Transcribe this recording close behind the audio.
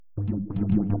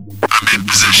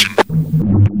Position.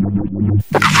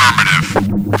 Affirmative.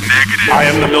 Negative. I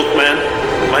am the milkman.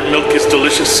 My milk is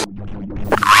delicious.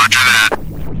 Roger that.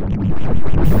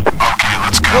 Okay,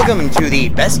 let's go. Welcome to the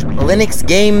Best Linux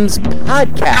Games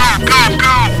Podcast.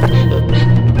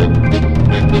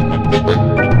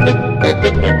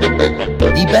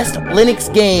 The best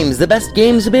Linux games, the best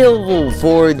games available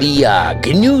for the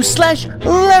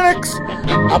GNU/Linux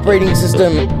operating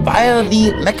system via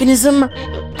the mechanism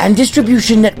and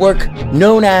distribution network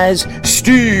known as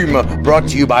Steam, brought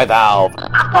to you by Valve.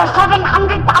 After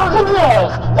 700,000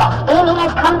 years, yes, gaming has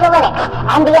come to Linux,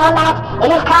 and beyond that, it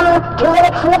has come to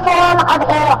Linux in the form of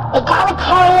an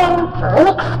egalitarian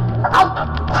Linux-like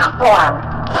platform,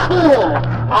 Steam,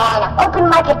 an open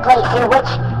marketplace in which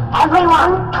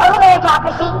everyone, total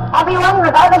meritocracy, everyone,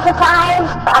 regardless of size,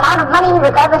 amount of money,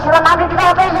 regardless of amount of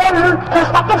developers, and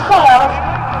prospective sales,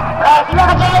 if you have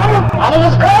a game, and it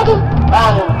is good,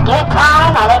 then give it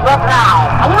time, and it will thrive,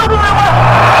 and you will be rewarded.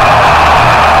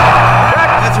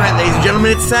 That's right, ladies and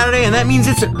gentlemen, it's Saturday, and that means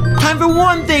it's time for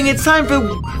one thing. It's time for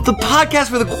the podcast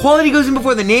where the quality goes in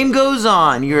before the name goes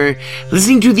on. You're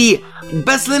listening to the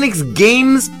Best Linux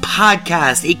Games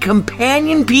Podcast, a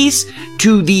companion piece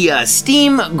to the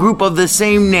Steam group of the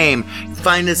same name.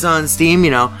 Find us on Steam,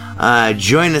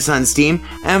 join us on Steam,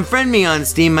 and friend me on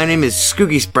Steam. My name is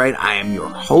Skooky Sprite. I am your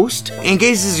host. In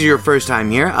case this is your first time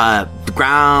here, the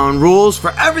ground rules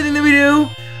for everything that we do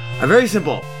are very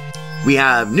simple. We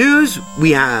have news, we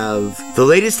have the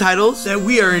latest titles that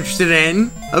we are interested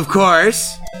in, of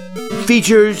course,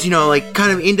 features,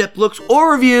 kind of in-depth looks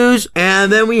or reviews,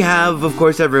 and then we have, of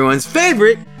course, everyone's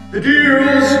favorite, the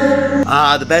deals!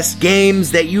 The best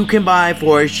games that you can buy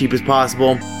for as cheap as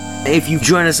possible. If you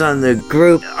join us on the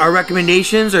group, our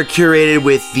recommendations are curated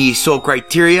with the sole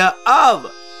criteria of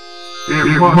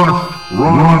it must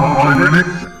run on Linux,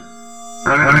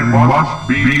 and it must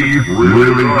be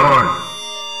really good.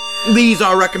 These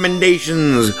are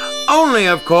recommendations only,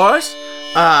 of course,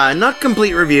 not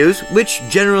complete reviews, which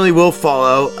generally will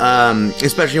follow,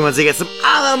 especially once they get some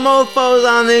other mofos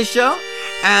on this show.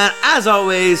 And as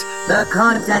always, the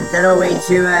content that awaits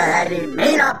you ahead, it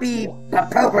may not be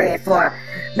appropriate for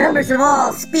members of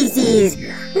all species,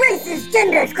 races,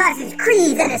 genders, classes,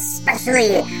 creeds, and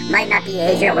especially might not be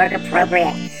age or work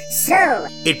appropriate. So,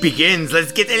 it begins.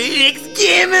 Let's get the Linux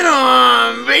gaming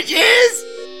on, bitches!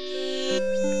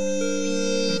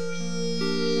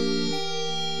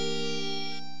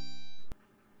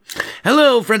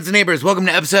 Hello, friends and neighbors. Welcome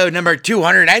to episode number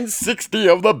 260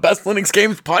 of the Best Linux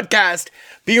Games Podcast,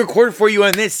 being recorded for you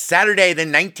on this Saturday, the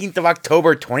 19th of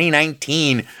October,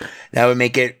 2019. That would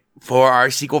make it for our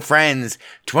sequel friends,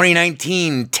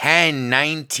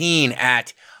 2019-10-19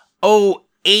 at 8:11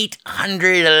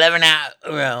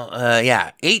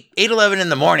 8:11 in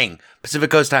the morning, Pacific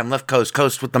Coast time, left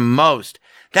coast with the most.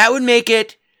 That would make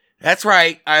it, that's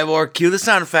right, I will cue the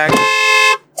sound effect.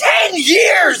 10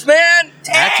 years, man!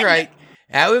 10! That's right.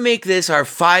 That would make this our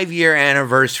 5-year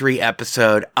anniversary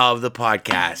episode of the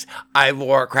podcast.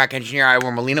 Ivor, crack engineer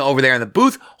Ivor Molina over there in the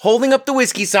booth, holding up the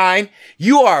whiskey sign.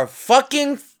 You are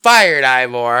fucking fired,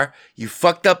 Ivor. You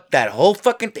fucked up that whole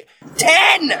fucking thing.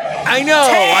 10! I know.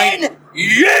 10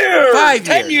 years! 5 years.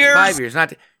 10 years! 5 years,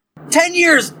 not 10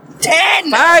 years!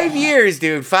 10! 5 years,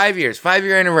 dude. 5 years.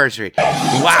 5-year anniversary.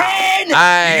 Wow. 10 I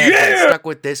have been years! stuck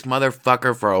with this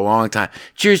motherfucker for a long time.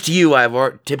 Cheers to you,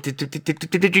 Ivor. Tip. 10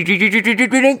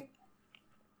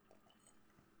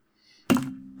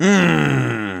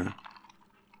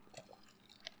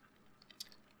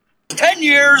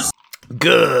 years!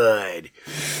 Good.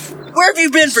 Where have you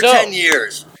been for 10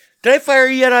 years? Did I fire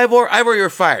you yet, Ivor? Ivor, you're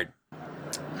fired.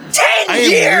 10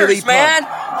 years, really man! 10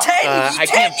 I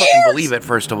can't years! fucking believe it,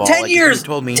 first of all. 10 like, years! If you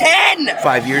told me 10!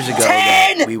 5 years ago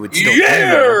 10 that we would still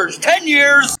years! 10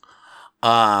 years!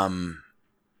 I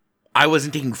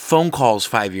wasn't taking phone calls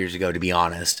 5 years ago, to be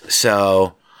honest.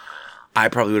 So I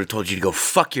probably would have told you to go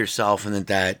fuck yourself and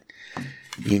that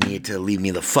you need to leave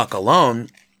me the fuck alone.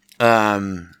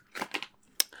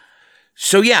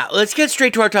 So yeah, let's get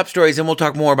straight to our top stories and we'll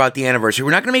talk more about the anniversary.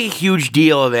 We're not going to make a huge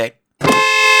deal of it.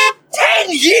 10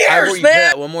 years, you man! say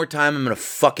that one more time, I'm going to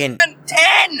fucking... 10!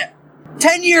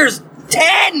 10 years!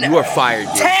 10! You are fired,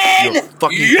 dude. 10 You're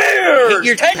fucking years!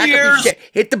 Hit 10 pack up your years! shit.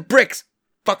 Hit the bricks,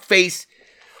 fuck face.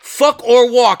 Fuck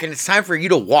or walk, and it's time for you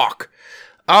to walk.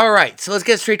 All right, so let's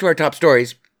get straight to our top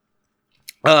stories.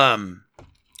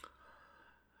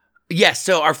 Yes,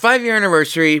 so our 5-year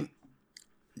anniversary,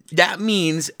 that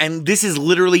means, and this is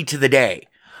literally to the day,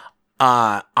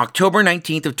 October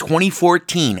 19th of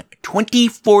 2014.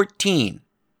 2014.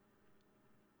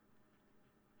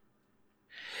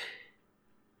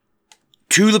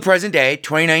 to the present day,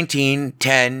 2019,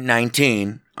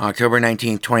 10/19, October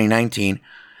 19th, 2019.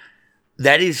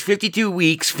 That is 52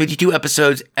 weeks, 52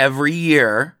 episodes every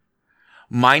year,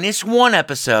 minus one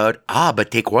episode.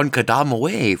 But take one kadam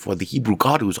away for the Hebrew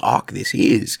God whose ark this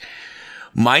is.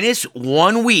 Minus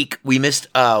 1 week. We missed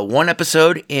one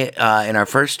episode in our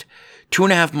first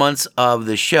 2.5 months of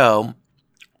the show.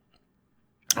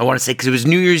 I want to say, because it was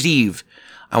New Year's Eve.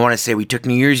 I want to say we took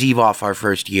New Year's Eve off our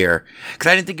first year.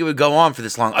 Because I didn't think it would go on for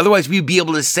this long. Otherwise, we'd be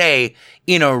able to say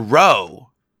in a row,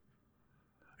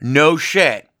 no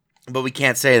shit. But we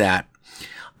can't say that.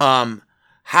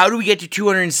 How do we get to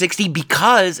 260?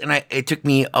 Because, and it took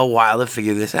me a while to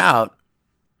figure this out,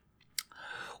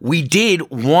 we did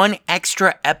one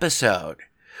extra episode.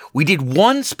 We did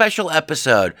one special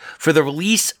episode for the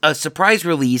release, a surprise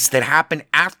release that happened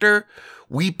after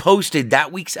we posted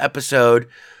that week's episode.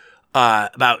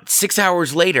 About 6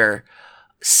 hours later,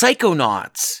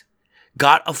 Psychonauts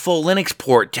got a full Linux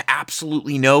port to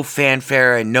absolutely no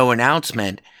fanfare and no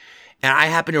announcement. And I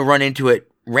happened to run into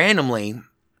it randomly.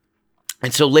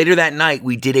 And so later that night,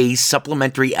 we did a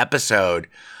supplementary episode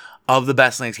of the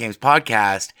Best Linux Games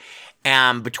podcast.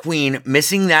 And between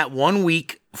missing that 1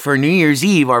 week for New Year's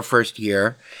Eve, our first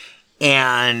year,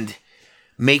 and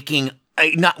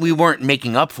we weren't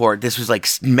making up for it. This was like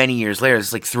many years later. This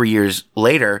is like 3 years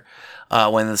later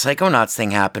when the Psychonauts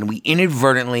thing happened. We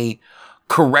inadvertently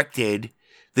corrected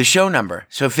the show number.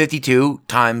 So 52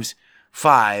 times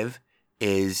 5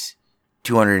 is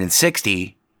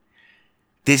 260.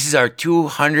 This is our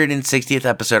 260th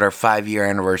episode, our 5-year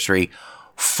anniversary.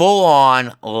 Full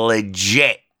on,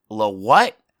 legit. La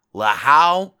what? La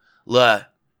how? La...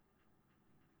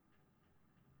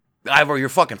 Ivor, you're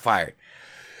fucking fired.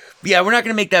 Yeah, we're not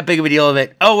going to make that big of a deal of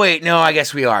it. Oh, wait, no, I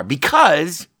guess we are.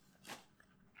 Because...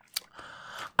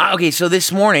 okay, so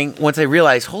this morning, once I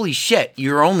realized, holy shit,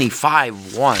 you're only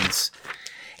 5 once...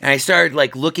 And I started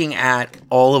looking at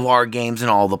all of our games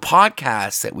and all the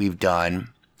podcasts that we've done.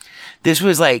 This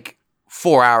was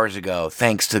 4 hours ago,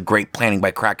 thanks to great planning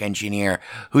by Crack Engineer,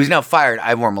 who's now fired,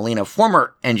 Ivor Molina,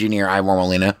 former engineer Ivor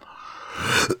Molina.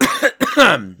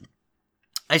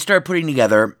 I started putting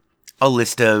together a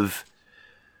list of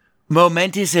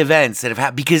momentous events that have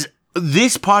happened, because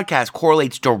this podcast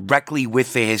correlates directly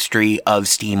with the history of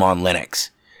Steam on Linux.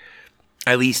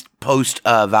 At least post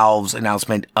Valve's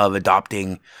announcement of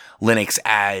adopting Linux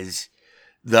as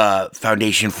the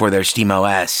foundation for their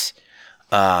SteamOS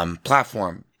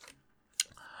platform.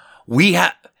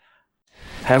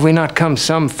 Have we not come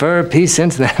some fur piece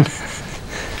since then?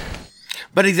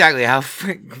 But exactly,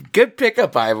 good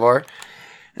pickup, Ivor.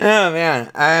 Oh man,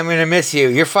 I'm gonna miss you.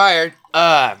 You're fired.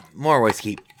 More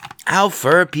whiskey. How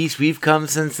far a piece we've come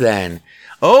since then.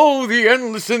 Oh, the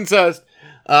endless incest.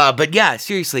 But yeah,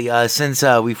 seriously, since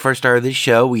we first started this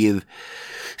show, we have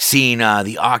seen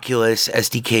the Oculus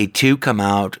SDK 2 come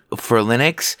out for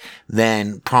Linux,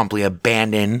 then promptly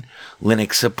abandon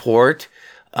Linux support.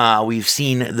 We've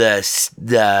seen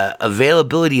the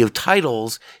availability of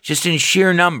titles, just in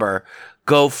sheer number,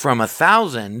 go from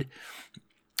 1,000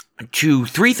 to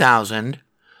 3,000.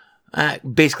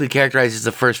 Basically characterizes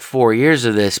the first 4 years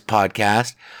of this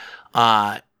podcast,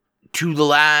 to the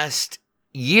last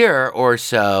year or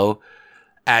so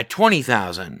at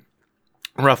 20,000,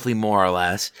 roughly, more or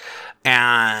less.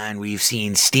 And we've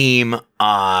seen Steam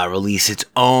release its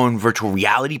own virtual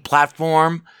reality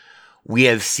platform. We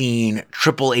have seen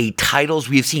AAA titles.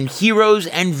 We have seen heroes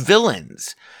and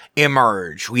villains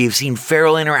emerge. We have seen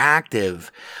Feral Interactive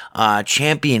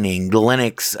championing the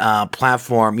Linux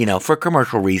platform, for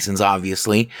commercial reasons,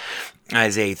 obviously,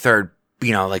 as a third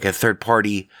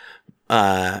party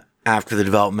after the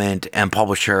development and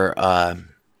publisher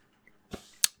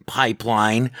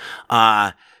pipeline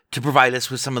to provide us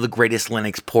with some of the greatest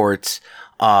Linux ports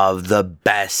of the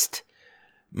best,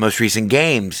 most recent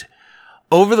games.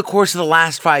 Over the course of the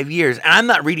last 5 years, and I'm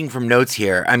not reading from notes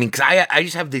here, because I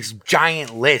just have this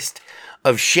giant list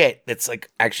of shit that's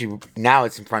actually, now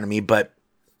it's in front of me, but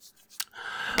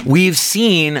we've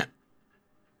seen,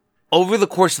 over the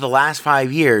course of the last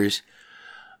 5 years,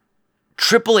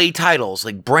 AAA titles,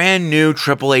 brand new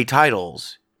AAA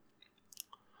titles,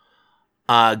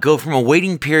 go from a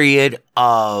waiting period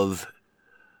of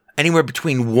anywhere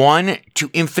between 1 to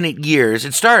infinite years.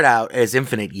 It started out as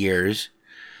infinite years,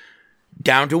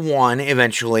 down to 1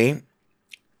 eventually,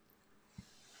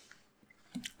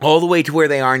 all the way to where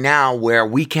they are now, where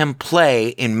we can play,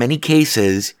 in many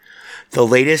cases, the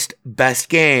latest best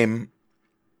game.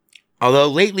 Although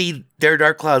lately, there are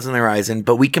dark clouds on the horizon,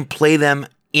 but we can play them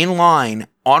in line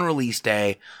on release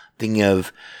day. Thinking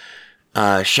of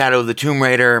Shadow of the Tomb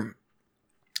Raider,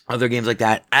 other games like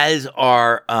that, as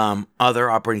are other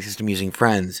operating system using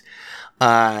friends. We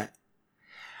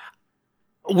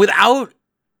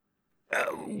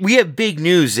have big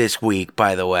news this week,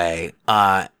 by the way.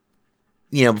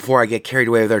 Before I get carried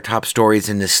away with our top stories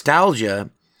and nostalgia,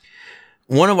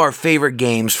 one of our favorite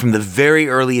games from the very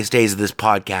earliest days of this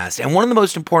podcast, and one of the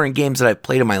most important games that I've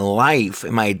played in my life,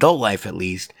 in my adult life at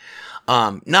least,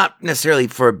 not necessarily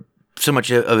for so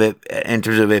much of it in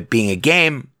terms of it being a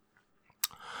game,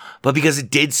 but because it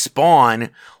did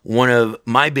spawn one of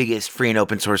my biggest free and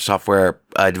open source software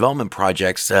development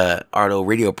projects, Ardo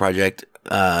Radio Project,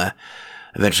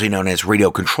 eventually known as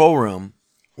Radio Control Room,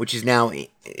 which is now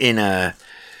in a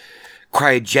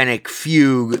cryogenic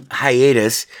fugue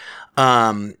hiatus.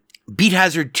 Beat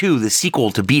Hazard 2, the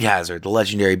sequel to Beat Hazard, the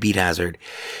legendary Beat Hazard,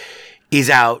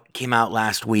 came out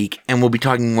last week, and we'll be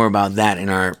talking more about that in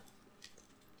the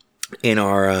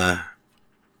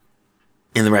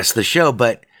rest of the show.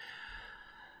 But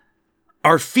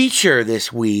our feature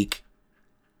this week,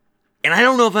 and I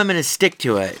don't know if I'm going to stick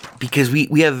to it because we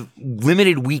have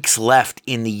limited weeks left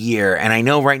in the year. And I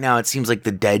know right now it seems like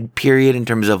the dead period in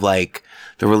terms of like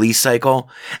the release cycle.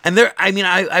 And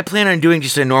I plan on doing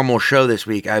just a normal show this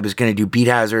week. I was going to do Beat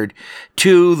Hazard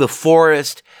 2, The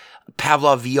Forest,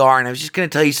 Pavlov VR, and I was just going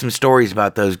to tell you some stories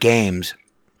about those games.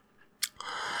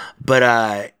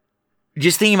 But,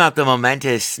 just thinking about the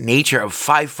momentous nature of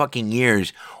 5 fucking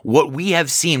years, what we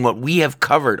have seen, what we have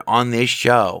covered on this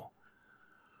show.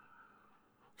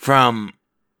 From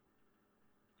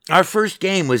our first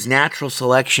game was Natural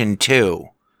Selection 2.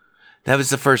 That was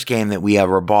the first game that we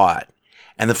ever bought.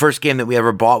 And the first game that we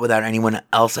ever bought without anyone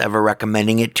else ever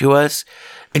recommending it to us,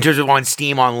 in terms of on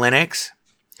Steam on Linux,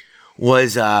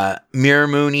 was Mirror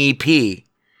Moon EP.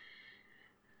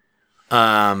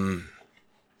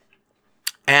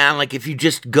 And like, if you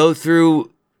just go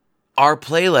through our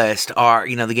playlist,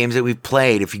 the games that we've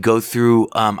played, if you go through,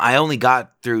 I only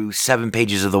got through 7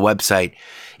 pages of the website.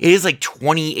 It is like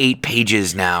 28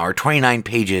 pages now, or 29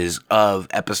 pages of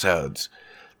episodes.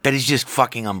 That is just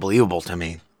fucking unbelievable to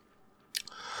me.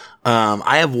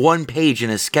 I have 1 page in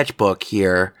a sketchbook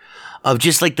here of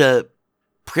just like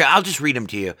I'll just read them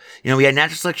to you. We had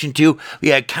Natural Selection 2, we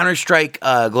had Counter-Strike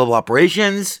Global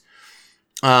Operations,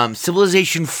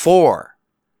 Civilization 4.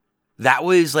 That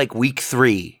was like week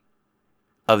 3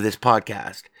 of this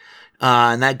podcast.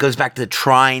 And that goes back to the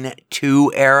Trine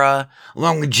 2 era,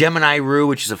 along with Gemini Rue,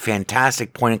 which is a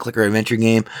fantastic point-and-clicker adventure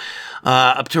game,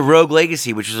 up to Rogue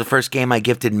Legacy, which was the first game I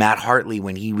gifted Matt Hartley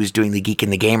when he was doing The Geek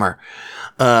and the Gamer.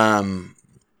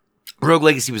 Rogue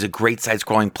Legacy was a great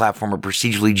side-scrolling platformer,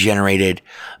 procedurally generated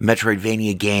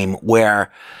Metroidvania game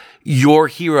where your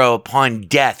hero, upon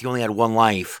death, you only had 1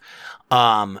 life,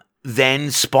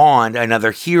 then spawned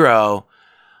another hero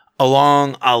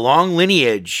along a long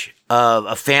lineage of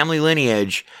a family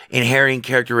lineage, inheriting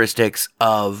characteristics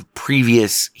of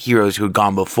previous heroes who had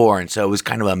gone before. And so it was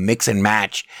kind of a mix and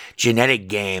match genetic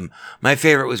game. My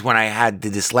favorite was when I had the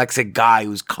dyslexic guy who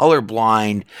was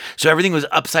colorblind, so everything was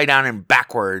upside down and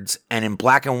backwards and in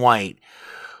black and white,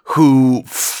 who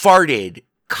farted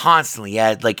constantly. He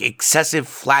had like excessive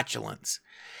flatulence.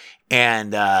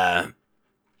 And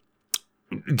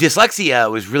dyslexia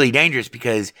was really dangerous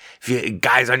because if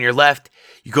guys on your left,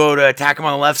 you go to attack him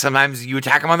on the left, sometimes you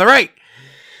attack him on the right.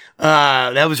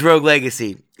 That was Rogue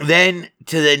Legacy. Then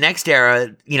to the next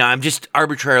era, I'm just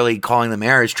arbitrarily calling them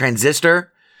eras.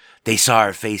 Transistor, they saw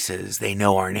our faces, they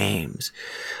know our names.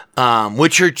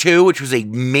 Witcher 2, which was a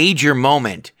major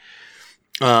moment.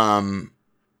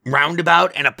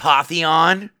 Roundabout and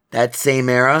Apotheon, that same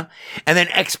era. And then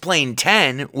X-Plane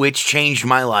 10, which changed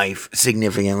my life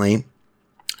significantly.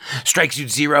 Strike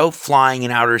Suit Zero, flying in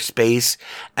outer space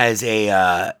as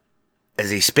a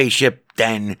spaceship,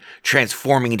 then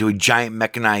transforming into a giant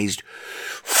mechanized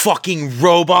fucking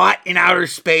robot in outer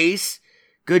space.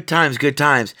 Good times, good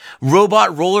times.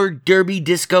 Robot Roller Derby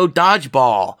Disco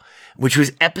Dodgeball, which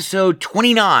was episode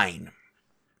 29.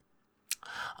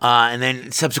 And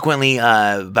then subsequently,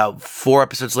 about 4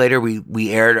 episodes later, we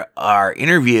aired our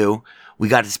interview. We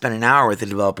got to spend an hour with the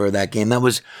developer of that game. That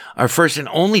was our first and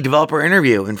only developer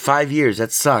interview in 5 years.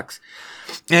 That sucks.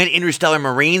 And Interstellar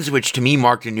Marines, which to me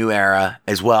marked a new era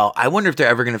as well. I wonder if they're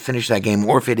ever going to finish that game,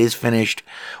 or if it is finished,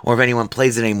 or if anyone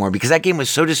plays it anymore, because that game was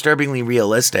so disturbingly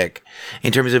realistic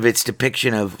in terms of its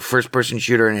depiction of first-person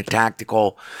shooter in a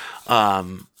tactical,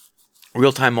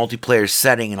 real-time multiplayer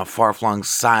setting in a far-flung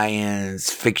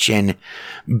science fiction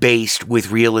based with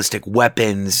realistic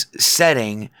weapons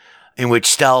setting, in which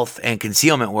stealth and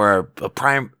concealment were a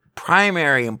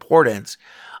primary importance.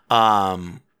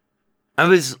 That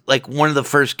was like one of the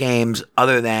first games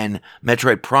other than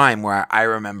Metroid Prime where I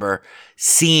remember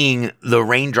seeing the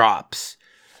raindrops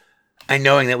and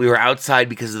knowing that we were outside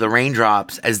because of the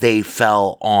raindrops as they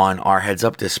fell on our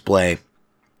heads-up display.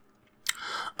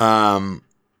 Aru's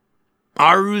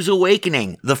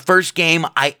Awakening, the first game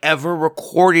I ever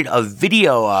recorded a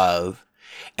video of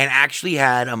and actually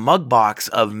had a mug box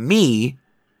of me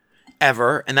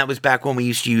ever, and that was back when we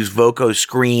used to use Voco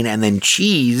Screen and then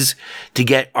Cheese to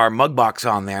get our mug box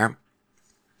on there.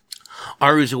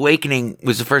 Aru's Awakening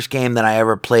was the first game that I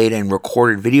ever played and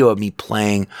recorded video of me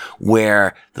playing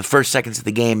where the first seconds of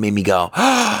the game made me go,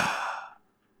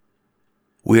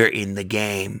 we're in the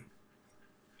game.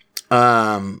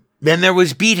 Then there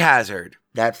was Beat Hazard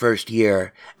that first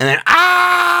year. And then,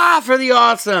 for the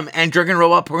awesome. And Drunken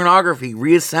Robot Pornography,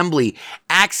 Reassembly,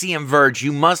 Axiom Verge,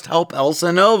 You Must Help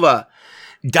Elsa Nova.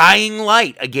 Dying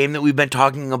Light, a game that we've been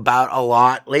talking about a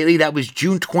lot lately. That was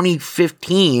June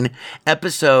 2015,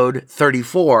 episode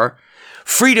 34.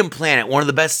 Freedom Planet, one of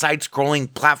the best side-scrolling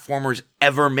platformers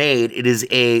ever made. It is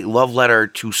a love letter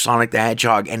to Sonic the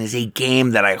Hedgehog and is a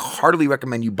game that I heartily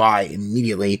recommend you buy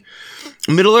immediately.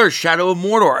 Middle-earth, Shadow of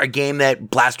Mordor, a game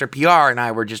that Blaster PR and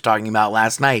I were just talking about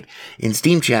last night in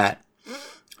Steam Chat.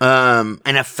 And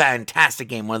a fantastic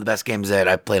game, one of the best games that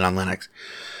I've played on Linux.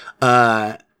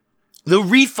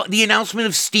 The announcement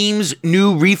of Steam's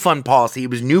new refund policy. It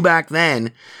was new back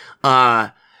then.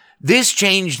 This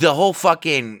changed the whole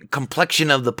fucking complexion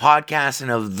of the podcast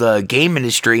and of the game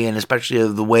industry, and especially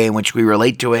of the way in which we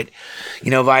relate to it,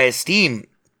 via Steam.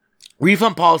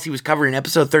 Refund policy was covered in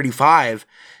episode 35,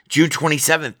 June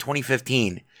 27th,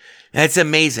 2015. That's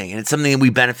amazing. And it's something that we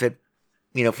benefit,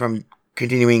 from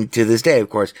continuing to this day, of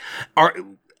course. Our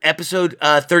episode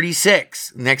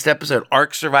 36, next episode,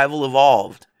 Ark Survival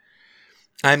Evolved.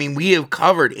 I mean, we have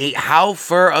covered how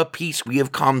far a piece we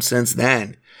have come since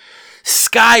then.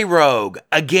 Skyrogue,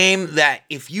 a game that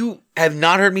if you have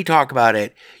not heard me talk about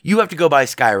it, you have to go buy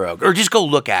Skyrogue, or just go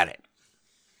look at it.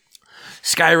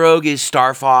 Skyrogue is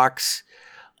Star Fox,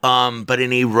 but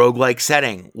in a roguelike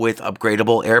setting with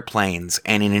upgradable airplanes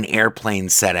and in an airplane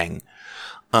setting.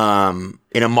 In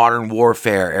a modern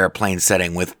warfare airplane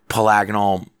setting with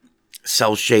polygonal,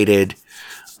 cel-shaded,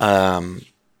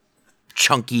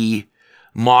 chunky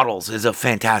models. Is a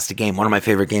fantastic game. One of my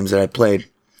favorite games that I played.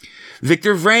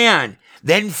 Victor Vran.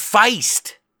 Then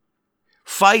Feist.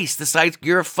 Feist,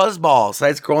 you're a fuzzball,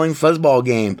 side-scrolling fuzzball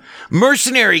game.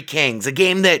 Mercenary Kings, a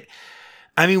game that,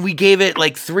 we gave it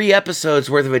like 3 episodes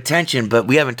worth of attention, but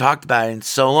we haven't talked about it in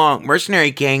so long.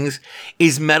 Mercenary Kings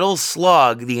is Metal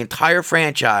Slug, the entire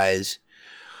franchise,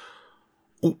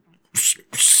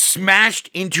 smashed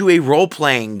into a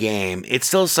role-playing game. It's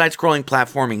still a side-scrolling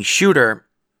platforming shooter,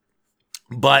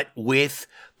 but with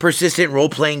persistent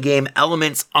role-playing game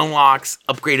elements, unlocks,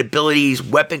 upgrade abilities,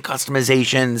 weapon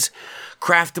customizations,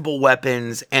 craftable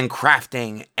weapons, and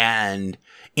crafting, and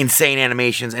insane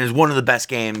animations, and is one of the best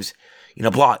games,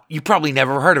 you probably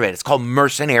never heard of it. It's called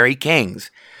Mercenary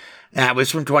Kings. That was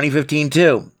from 2015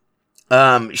 too.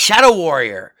 Shadow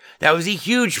Warrior. That was a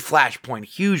huge flashpoint,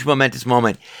 huge momentous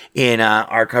moment in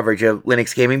our coverage of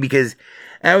Linux gaming, because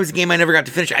that was a game I never got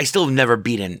to finish. I still have never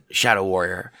beaten Shadow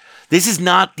Warrior. This is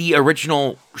not the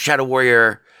original Shadow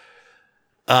Warrior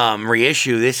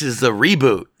reissue. This is the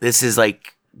reboot. This is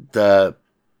like the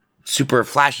super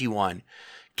flashy one.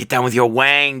 Get down with your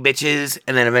wang, bitches.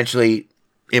 And then eventually,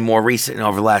 in more recent,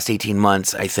 over the last 18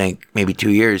 months, I think, maybe 2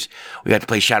 years, we got to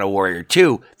play Shadow Warrior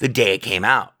 2 the day it came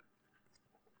out.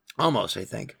 Almost, I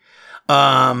think.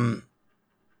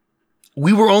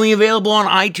 We were only available on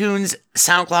iTunes,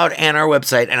 SoundCloud, and our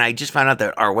website. And I just found out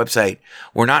that our website,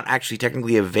 we're not actually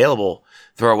technically available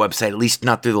through our website, at least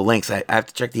not through the links. I have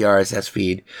to check the RSS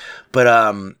feed.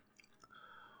 But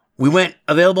we went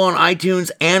available on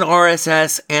iTunes and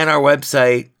RSS and our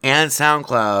website and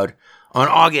SoundCloud on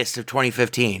August of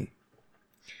 2015.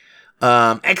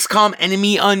 XCOM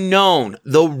Enemy Unknown,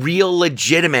 the real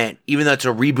legitimate, even though it's a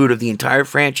reboot of the entire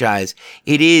franchise,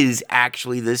 it is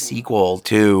actually the sequel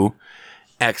to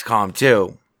XCOM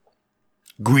 2.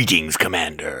 Greetings,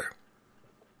 Commander.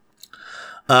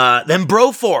 Then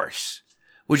Broforce,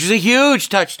 which is a huge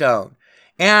touchstone.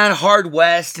 And Hard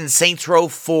West and Saints Row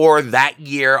 4 that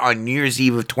year on New Year's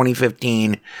Eve of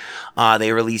 2015.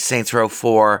 They released Saints Row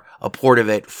 4, a port of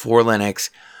it for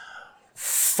Linux.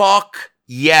 Fuck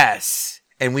yes.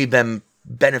 And we've been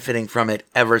benefiting from it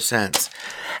ever since.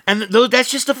 And that's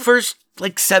just the first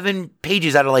 7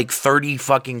 pages out of 30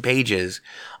 fucking pages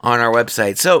on our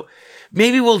website. So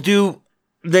maybe we'll do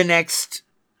the next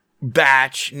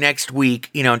batch next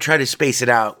week, and try to space it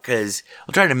out, because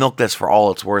I'll try to milk this for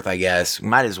all it's worth, I guess.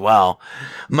 Might as well.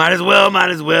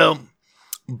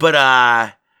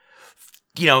 But,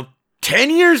 10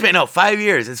 years, man. No, 5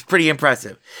 years. It's pretty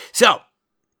impressive. So,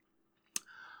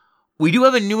 we do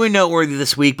have a new and noteworthy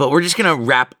this week, but we're just going to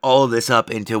wrap all of this up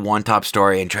into one top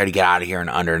story and try to get out of here in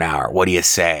under an hour. What do you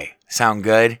say? Sound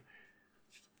good?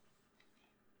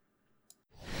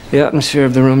 The atmosphere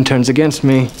of the room turns against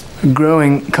me. A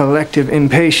growing collective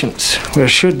impatience. There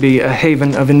should be a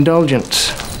haven of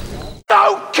indulgence.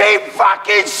 Don't keep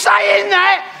fucking saying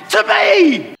that to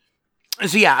me!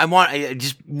 So yeah, I want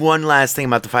just one last thing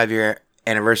about the 5-year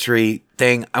anniversary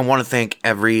thing. I want to thank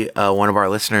every one of our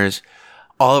listeners,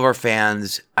 all of our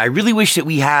fans. I really wish that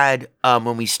we had,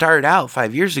 when we started out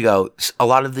 5 years ago, a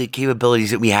lot of the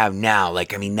capabilities that we have now.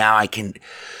 Now I can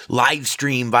live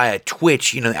stream via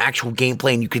Twitch, the actual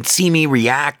gameplay, and you can see me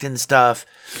react and stuff.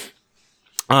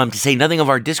 To say nothing of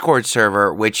our Discord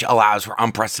server, which allows for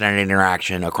unprecedented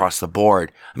interaction across the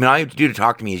board. All you have to do to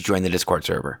talk to me is join the Discord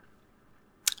server.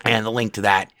 And the link to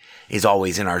that is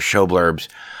always in our show blurbs,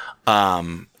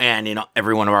 and in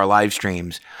every one of our live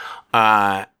streams.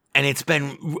 And it's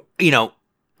been,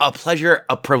 a pleasure,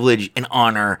 a privilege, an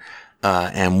honor,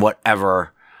 and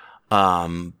whatever.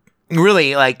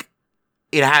 Really,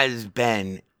 it has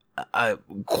been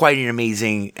quite an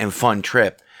amazing and fun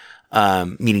trip.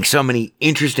 Meeting so many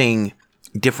interesting,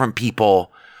 different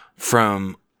people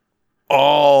from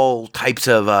all types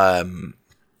of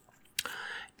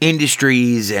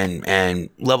industries and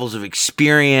levels of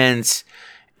experience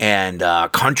and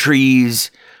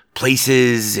countries,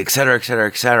 places, et cetera, et cetera,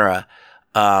 et cetera.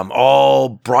 All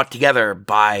brought together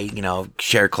by,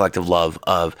 shared collective love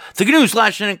of the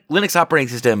GNU/Linux operating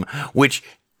system, which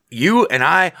you and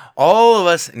I, all of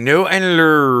us know and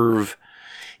love.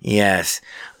 Yes.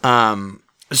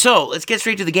 So let's get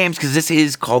straight to the games, because this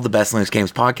is called the Best Linux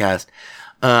Games Podcast.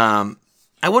 I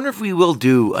wonder if we will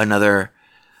do another,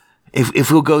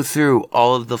 if we'll go through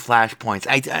all of the flashpoints.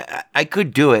 I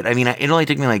could do it. It only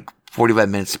took me 45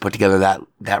 minutes to put together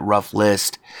that rough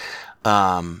list,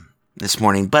 this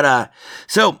morning. But,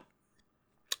 so, in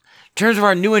terms of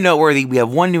our new and noteworthy, we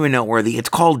have one new and noteworthy. It's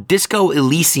called Disco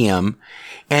Elysium,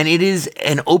 and it is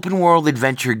an open world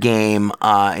adventure game,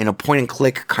 in a point and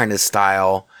click kind of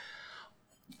style.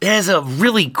 It has a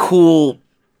really cool,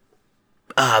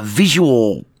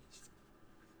 visual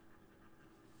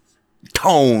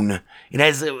tone. It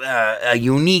has a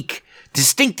unique,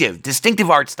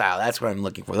 distinctive art style. That's what I'm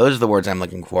looking for. Those are the words I'm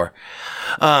looking for.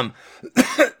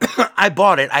 I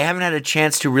bought it. I haven't had a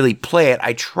chance to really play it.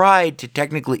 I tried to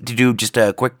do just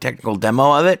a quick technical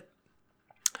demo of it,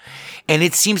 and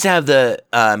it seems to have the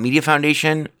Media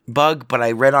Foundation bug, but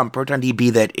I read on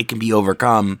ProtonDB that it can be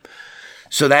overcome,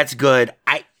 so that's good.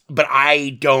 But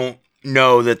I don't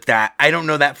know that I don't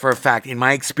know that for a fact. In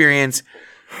my experience,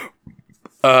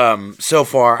 so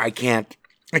far, I can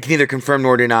neither confirm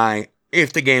nor deny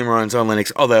if the game runs on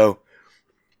Linux, although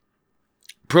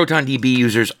ProtonDB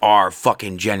users are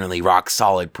fucking generally rock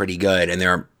solid pretty good, and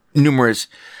there are numerous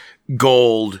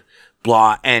gold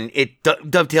blah, and it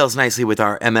dovetails nicely with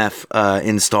our MF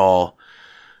install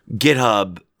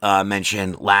GitHub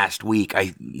mention last week.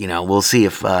 We'll see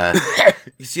if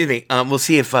excuse me, we'll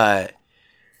see if how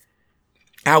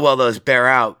well those bear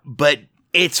out, but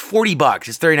it's $40.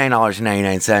 It's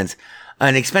 $39.99.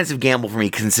 An expensive gamble for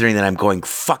me, considering that I'm going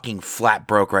fucking flat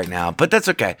broke right now. But that's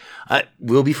okay.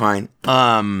 We'll be fine.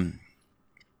 But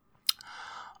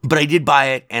I did buy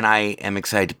it, and I am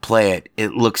excited to play it.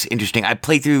 It looks interesting. I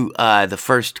played through the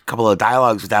first couple of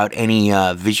dialogues without any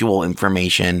visual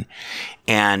information,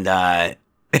 and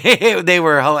they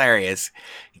were hilarious.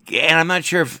 And I'm not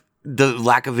sure if the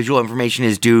lack of visual information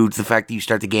is due to the fact that you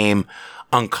start the game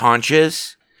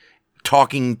unconscious,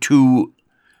 talking to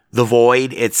the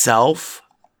void itself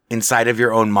inside of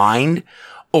your own mind,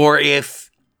 or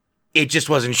if it just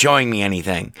wasn't showing me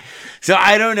anything. So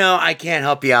I don't know. I can't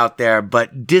help you out there,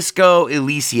 but Disco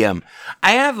Elysium.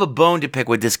 I have a bone to pick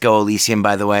with Disco Elysium,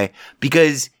 by the way,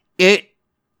 because they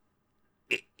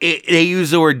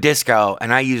use the word disco,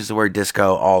 and I use the word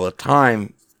disco all the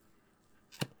time,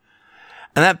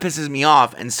 and that pisses me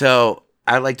off. And so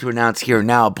I'd like to announce here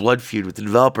now a blood feud with the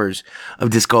developers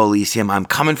of Disco Elysium. I'm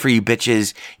coming for you,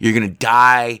 bitches. You're gonna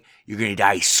die. You're gonna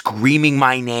die screaming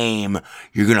my name.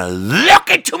 You're gonna look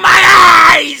into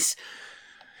my eyes.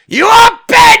 You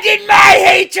abandoned my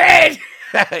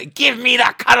hatred. Give me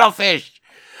the cuttlefish.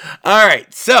 All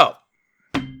right, so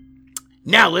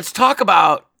now let's talk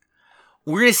about.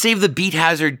 We're gonna save the Beat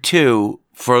Hazard 2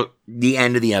 for the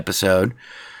end of the episode.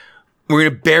 We're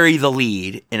going to bury the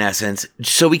lead, in essence,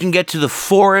 so we can get to the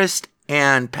Forest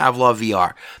and Pavlov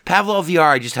VR. Pavlov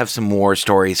VR, I just have some more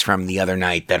stories from the other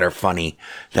night that are funny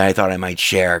that I thought I might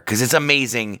share because it's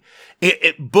amazing.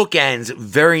 It bookends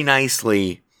very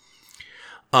nicely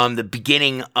the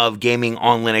beginning of gaming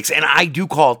on Linux. And I do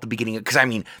call it the beginning because, I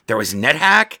mean, there was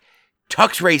NetHack,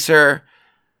 Tux Racer,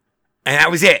 and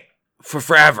that was it for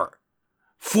forever.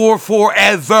 For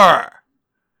forever.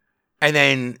 And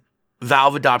then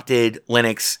Valve adopted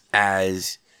Linux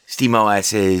as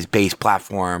SteamOS's base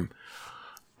platform.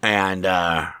 And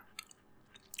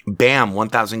bam,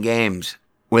 1,000 games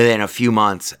within a few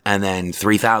months. And then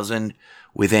 3,000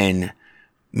 within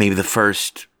maybe the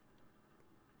first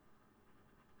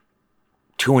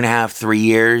 2.5, 3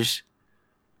 years.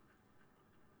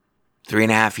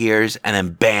 3.5 years. And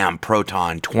then bam,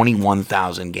 Proton,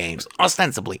 21,000 games.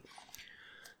 Ostensibly.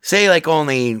 Say like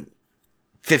only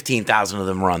 15,000 of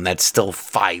them run. That's still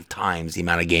 5 times the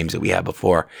amount of games that we had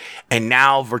before. And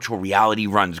now virtual reality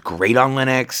runs great on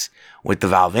Linux with the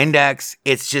Valve Index.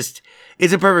 It's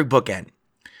a perfect bookend.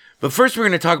 But first we're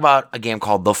going to talk about a game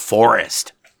called The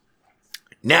Forest.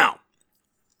 Now,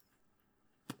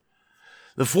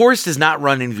 The Forest does not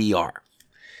run in VR.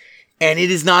 And it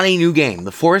is not a new game.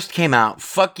 The Forest came out.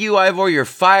 Fuck you, Ivor. You're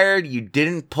fired. You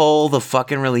didn't pull the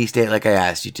fucking release date like I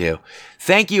asked you to.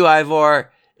 Thank you,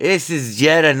 Ivor. This is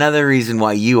yet another reason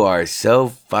why you are so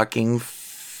fucking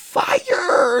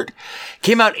fired.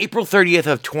 Came out April 30th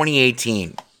of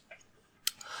 2018.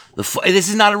 This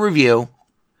is not a review.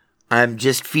 I'm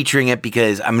just featuring it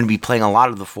because I'm going to be playing a lot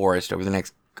of The Forest over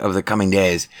the coming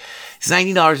days. It's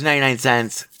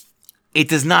 $19.99. It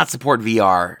does not support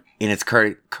VR in its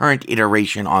current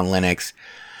iteration on Linux.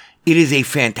 It is a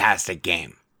fantastic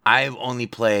game. I've only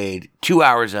played 2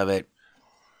 hours of it,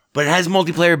 but it has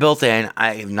multiplayer built in.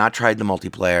 I have not tried the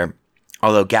multiplayer,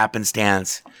 although Gap and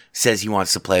Stance says he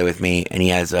wants to play with me, and he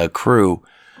has a crew,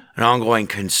 an ongoing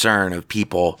concern of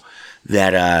people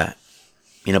that,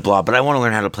 blah. But I want to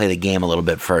learn how to play the game a little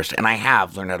bit first, and I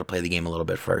have learned how to play the game a little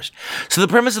bit first. So the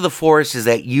premise of The Forest is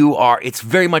that it's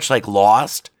very much like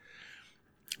Lost,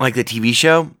 like the TV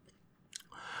show.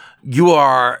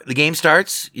 The game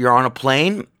starts, you're on a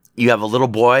plane, you have a little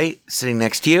boy sitting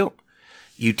next to you,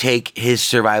 you take his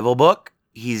survival book,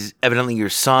 he's evidently your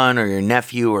son or your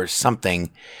nephew or something,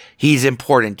 he's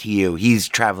important to you, he's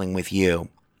traveling with you.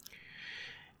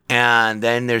 And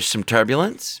then there's some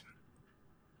turbulence,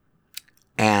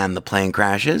 and the plane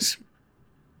crashes,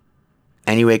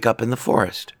 and you wake up in the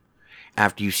forest,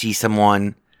 after you see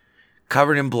someone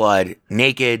covered in blood,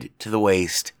 naked to the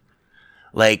waist,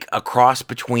 like a cross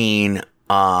between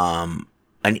an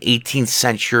 18th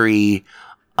century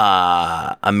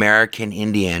American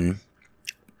Indian,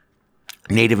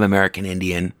 Native American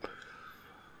Indian,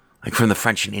 like from the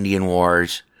French and Indian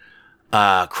Wars,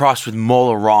 crossed with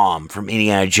Mola Ram from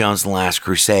Indiana Jones and the Last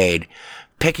Crusade,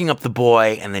 picking up the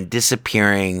boy and then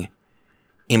disappearing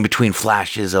in between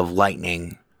flashes of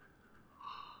lightning.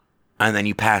 And then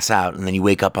you pass out, and then you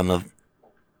wake up in the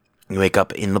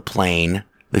plane.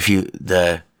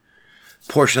 The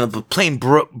portion of the plane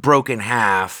broke in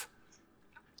half,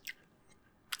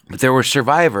 but there were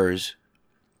survivors,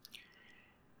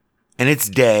 and it's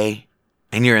day,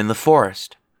 and you're in the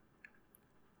forest,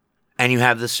 and you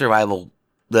have the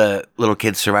little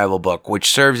kid's survival book,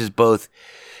 which serves as both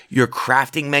your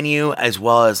crafting menu as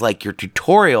well as like your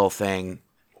tutorial thing,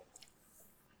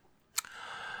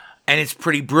 and it's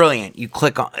pretty brilliant. You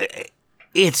click on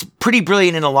it's pretty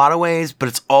brilliant in a lot of ways, but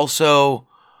it's also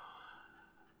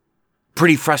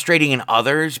pretty frustrating in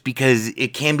others because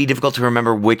it can be difficult to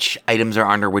remember which items are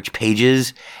under which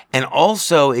pages. And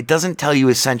also, it doesn't tell you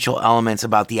essential elements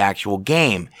about the actual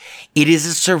game. It is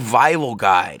a survival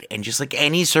guide. And just like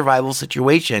any survival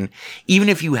situation, even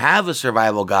if you have a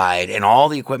survival guide and all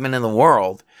the equipment in the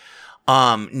world,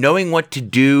 knowing what to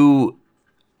do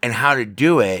and how to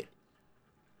do it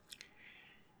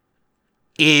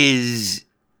is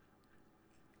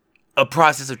a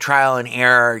process of trial and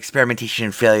error, experimentation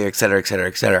and failure, et cetera, et cetera,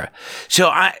 et cetera.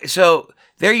 So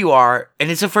there you are,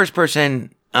 and it's a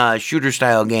first-person shooter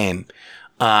style game.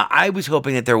 I was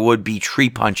hoping that there would be tree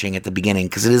punching at the beginning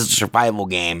because it is a survival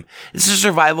game. It's a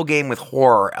survival game with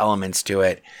horror elements to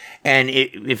it. And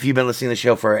if you've been listening to the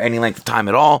show for any length of time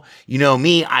at all, you know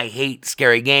me, I hate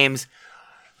scary games.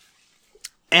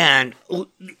 And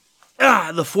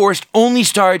The Forest only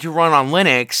started to run on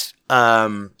Linux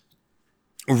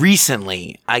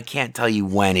recently. I can't tell you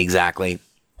when exactly,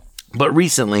 but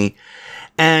recently.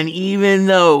 And even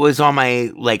though it was on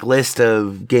my list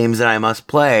of games that I must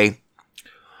play,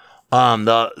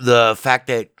 the fact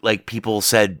that people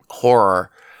said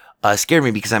horror scared me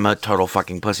because I'm a total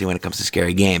fucking pussy when it comes to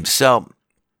scary games. So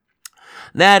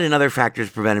That and other factors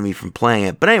prevented me from playing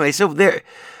it. But anyway, so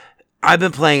I've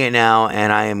been playing it now,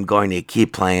 and I am going to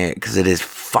keep playing it because it is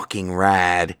fucking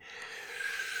rad.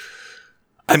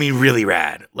 I mean, really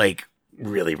rad. Like,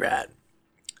 really rad.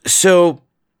 So,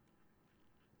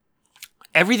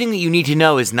 everything that you need to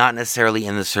know is not necessarily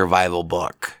in the survival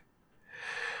book.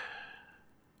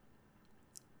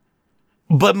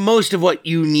 But most of what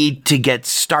you need to get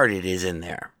started is in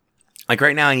there. Like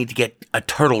right now, I need to get a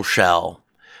turtle shell.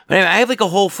 But anyway, I have like a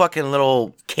whole fucking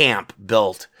little camp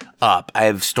built up. I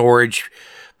have storage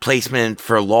placement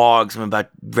for logs. I'm about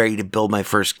ready to build my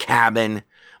first cabin,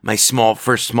 my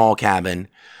first small cabin.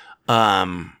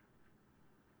 And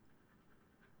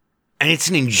it's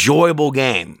an enjoyable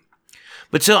game.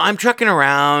 But so I'm trucking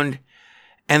around,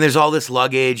 and there's all this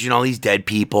luggage and all these dead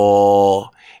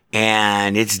people,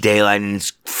 and it's daylight, and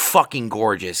it's fucking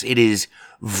gorgeous. It is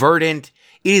verdant.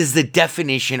 It is the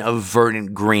definition of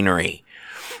verdant greenery.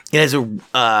 It has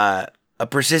a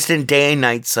persistent day and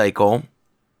night cycle.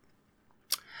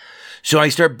 So I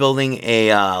start building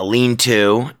a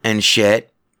lean-to and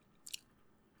shit,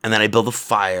 and then I build a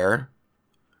fire,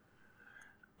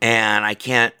 and I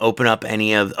can't open up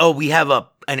any of... Oh, we have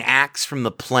an axe from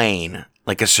the plane,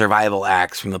 like a survival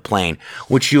axe from the plane,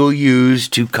 which you'll use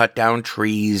to cut down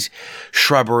trees,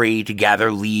 shrubbery, to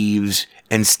gather leaves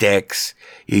and sticks.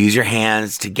 You use your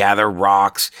hands to gather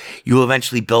rocks. You will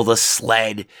eventually build a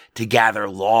sled to gather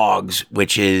logs,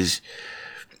 which is,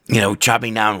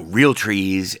 chopping down real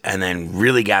trees and then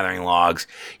really gathering logs.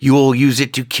 You will use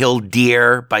it to kill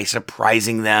deer by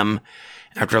surprising them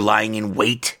after lying in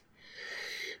wait.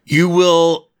 You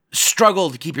will struggle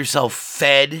to keep yourself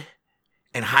fed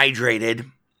and hydrated.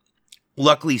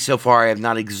 Luckily, so far, I have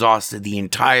not exhausted the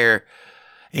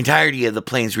entirety of the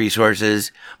plane's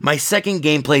resources. My second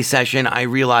gameplay session, I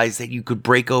realized that you could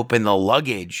break open the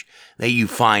luggage that you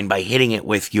find by hitting it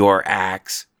with your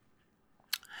axe.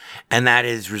 And that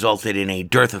has resulted in a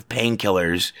dearth of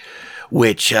painkillers,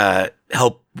 which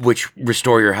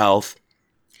restore your health.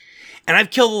 And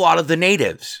I've killed a lot of the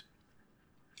natives.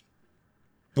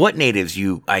 What natives,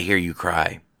 I hear you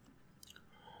cry?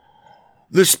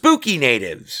 The spooky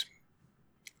natives.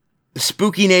 The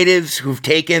spooky natives who've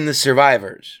taken the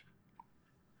survivors.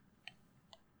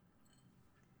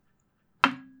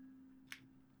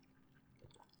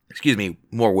 Excuse me,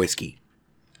 more whiskey.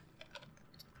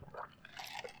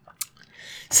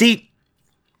 See,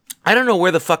 I don't know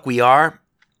where the fuck we are,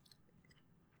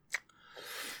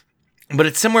 but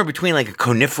it's somewhere between like a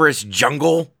coniferous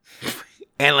jungle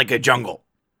and like a jungle.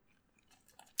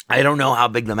 I don't know how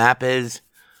big the map is.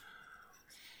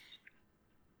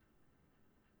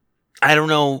 I don't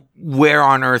know where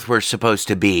on earth we're supposed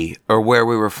to be, or where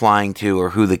we were flying to, or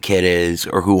who the kid is,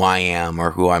 or who I am,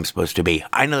 or who I'm supposed to be.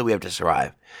 I know that we have to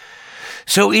survive.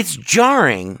 So it's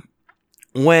jarring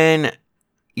when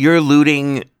you're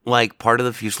looting like part of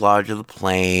the fuselage of the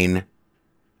plane,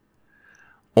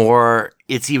 or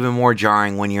it's even more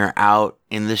jarring when you're out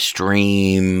in the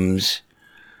streams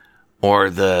or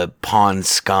the pond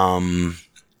scum,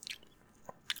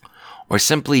 or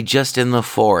simply just in the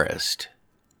forest.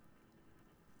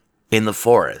 In the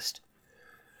forest.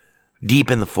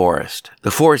 Deep in the forest. The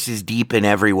forest is deep in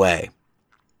every way.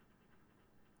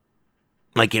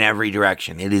 Like in every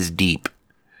direction. It is deep.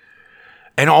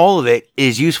 And all of it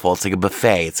is useful. It's like a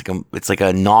buffet. It's like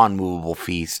a non-movable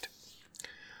feast.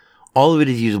 All of it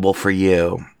is usable for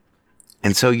you.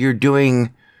 And so you're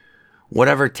doing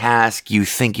whatever task you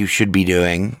think you should be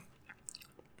doing.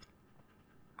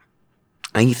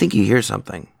 And you think you hear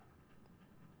something.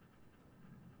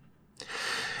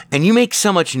 And you make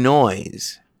so much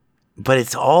noise, but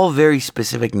it's all very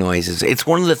specific noises. It's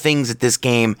one of the things that this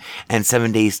game and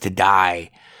 7 Days to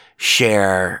Die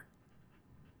share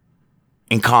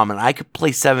in common. I could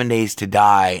play 7 Days to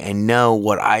Die and know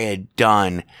what I had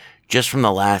done just from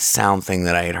the last sound thing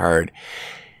that I had heard.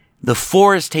 The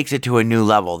forest takes it to a new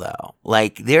level, though.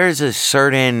 Like, there's a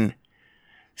certain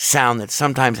sound that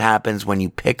sometimes happens when you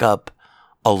pick up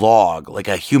a log, like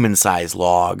a human-sized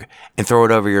log, and throw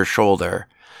it over your shoulder.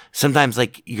 Sometimes,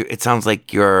 like, it sounds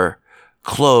like your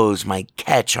clothes might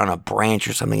catch on a branch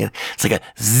or something. It's like a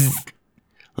zzz,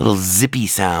 little zippy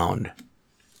sound.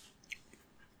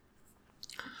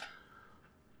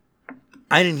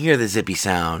 I didn't hear the zippy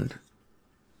sound.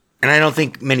 And I don't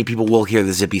think many people will hear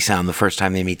the zippy sound the first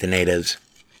time they meet the natives.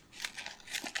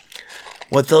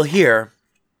 What they'll hear...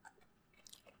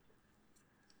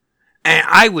 And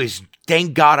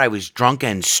thank God I was drunk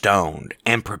and stoned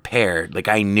and prepared. Like,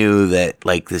 I knew that,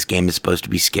 like, this game is supposed to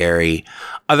be scary.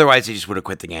 Otherwise, I just would have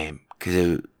quit the game.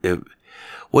 Because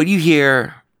what you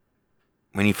hear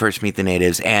when you first meet the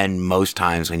natives, and most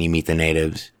times when you meet the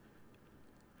natives,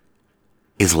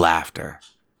 is laughter.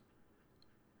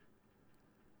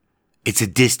 It's a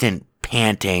distant,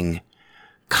 panting,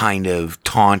 kind of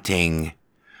taunting,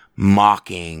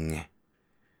 mocking,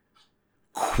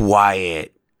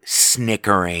 quiet,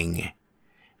 snickering,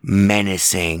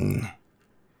 menacing,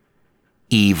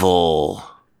 evil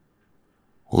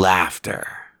laughter.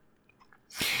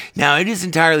 Now, it is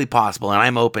entirely possible, and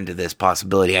I'm open to this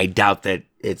possibility. I doubt that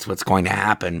it's what's going to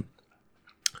happen,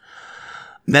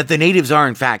 that the natives are,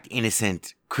 in fact,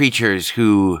 innocent creatures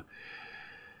who,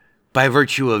 by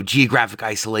virtue of geographic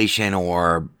isolation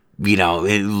or,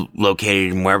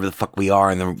 located in wherever the fuck we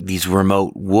are in these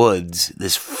remote woods,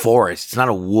 this forest, it's not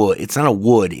a wood,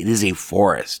 it is a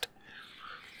forest.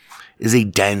 It is a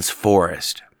dense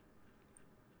forest.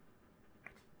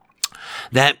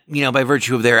 That, by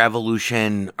virtue of their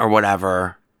evolution or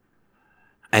whatever,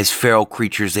 as feral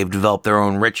creatures, they've developed their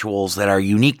own rituals that are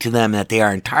unique to them, that they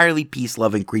are entirely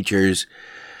peace-loving creatures,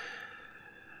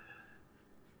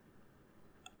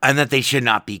 and that they should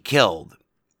not be killed.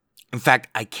 In fact,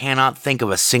 I cannot think of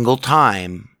a single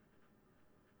time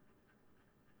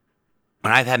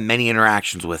when I've had many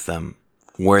interactions with them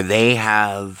where they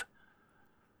have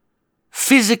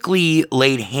physically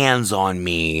laid hands on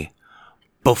me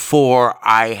before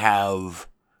I have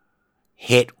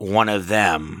hit one of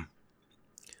them.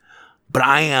 But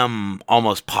I am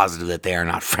almost positive that they are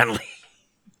not friendly.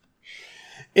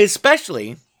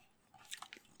 Especially,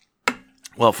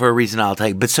 well, for a reason I'll tell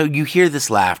you. But so you hear this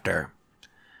laughter.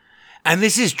 And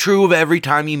this is true of every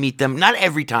time you meet them. Not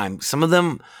every time. Some of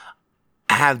them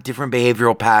have different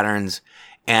behavioral patterns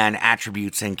and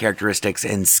attributes and characteristics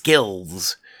and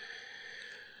skills.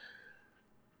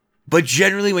 But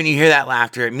generally, when you hear that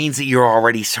laughter, it means that you're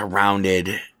already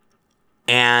surrounded.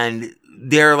 And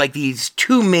there are like these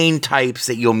two main types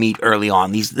that you'll meet early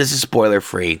on. This is spoiler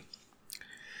free.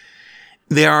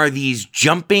 There are these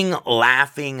jumping,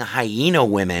 laughing hyena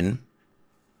women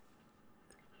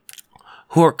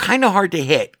who are kind of hard to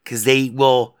hit because they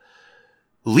will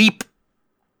leap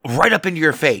right up into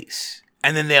your face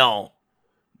and then they'll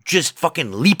just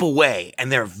fucking leap away,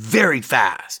 and they're very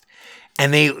fast.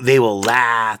 And they will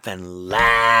laugh and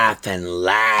laugh and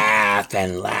laugh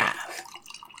and laugh.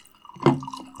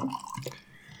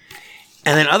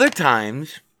 And then other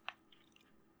times,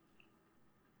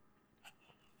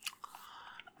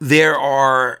 there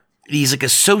are these like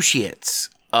associates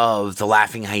of the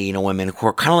laughing hyena women who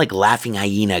are kind of like laughing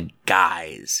hyena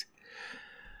guys.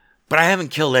 But I haven't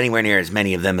killed anywhere near as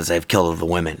many of them as I've killed of the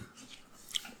women.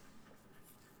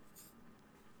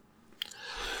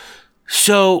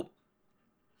 So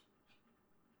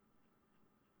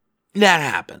that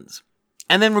happens.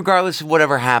 And then regardless of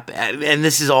whatever happens, and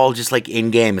this is all just like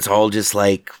in-game, it's all just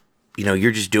like,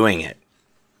 you're just doing it.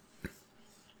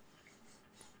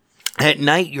 At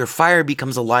night, your fire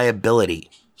becomes a liability.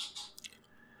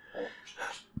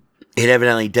 It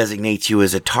evidently designates you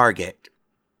as a target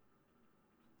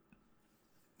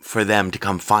for them to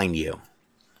come find you.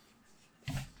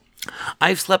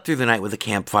 I've slept through the night with a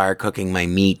campfire cooking my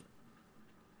meat.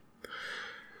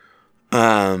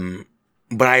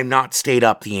 But I have not stayed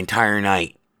up the entire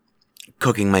night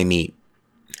cooking my meat.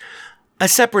 A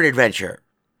separate adventure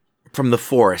from the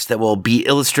forest that will be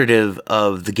illustrative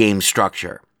of the game's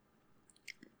structure.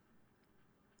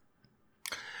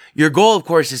 Your goal, of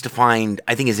course, is to find,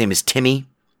 I think his name is Timmy,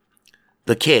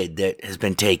 the kid that has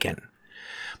been taken.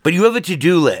 But you have a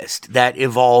to-do list that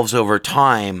evolves over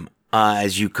time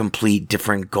as you complete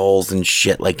different goals and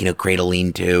shit, like, create a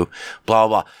lean-to, blah,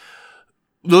 blah, blah.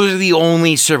 Those are the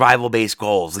only survival-based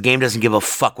goals. The game doesn't give a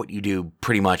fuck what you do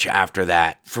pretty much after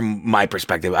that, from my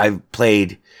perspective. I've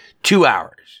played 2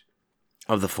 hours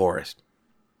of the forest.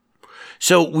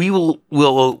 So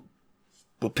we'll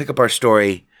pick up our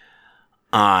story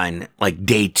on, like,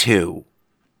 day 2.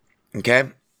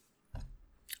 Okay?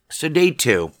 So day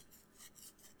 2.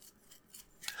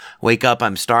 Wake up,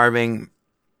 I'm starving.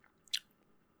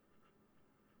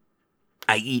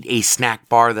 I eat a snack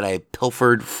bar that I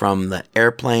pilfered from the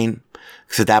airplane,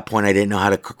 because at that point I didn't know how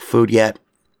to cook food yet,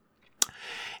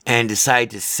 and decide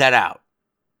to set out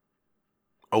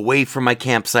away from my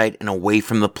campsite and away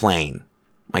from the plane.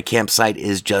 My campsite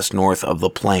is just north of the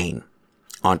plane,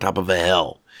 on top of a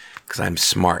hill, because I'm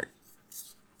smart.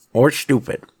 Or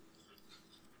stupid.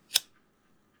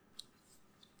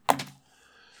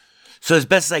 So as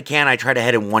best as I can, I try to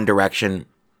head in one direction.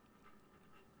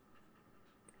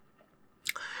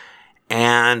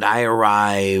 And I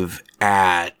arrive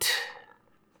at,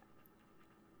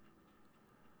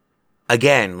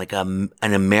 again, like an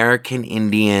American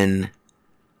Indian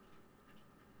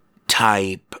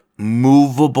type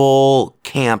movable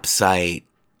campsite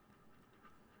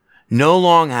No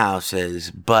longhouses,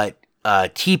 but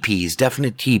teepees,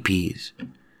 definite teepees.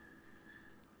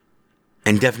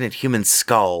 And definite human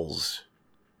skulls.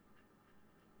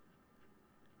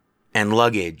 And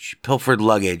luggage, pilfered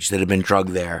luggage that had been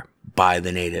drugged there by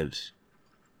the natives.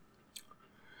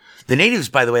 The natives,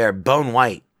 by the way, are bone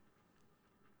white.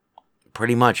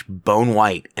 Pretty much bone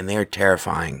white, and they're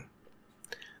terrifying.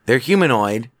 They're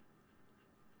humanoid.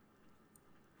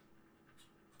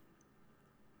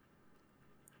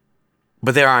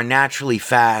 But they are naturally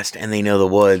fast, and they know the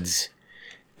woods,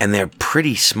 and they're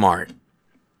pretty smart.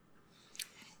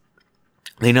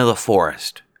 They know the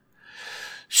forest.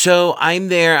 So I'm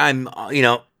there,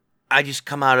 I just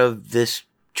come out of this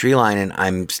tree line, and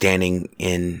I'm standing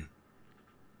in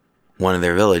one of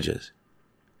their villages.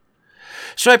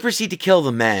 So I proceed to kill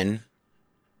the men,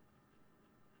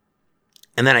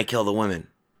 and then I kill the women.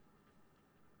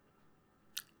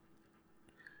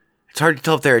 It's hard to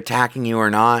tell if they're attacking you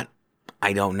or not.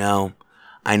 I don't know.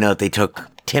 I know that they took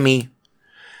Timmy.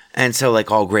 And so, like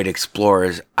all great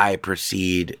explorers, I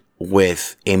proceed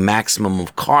with a maximum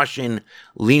of caution,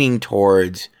 leaning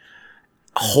towards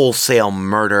wholesale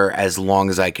murder as long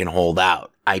as I can hold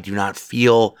out. I do not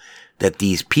feel that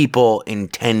these people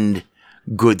intend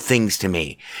good things to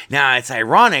me. Now, it's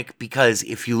ironic because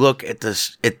if you look at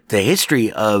the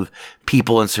history of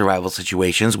people in survival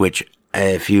situations, which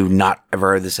if you've not ever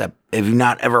heard this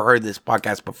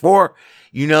podcast before,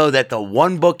 you know that the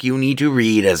one book you need to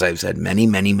read, as I've said many,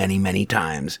 many, many, many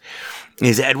times,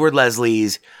 is Edward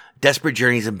Leslie's Desperate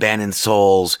Journeys of Abandoned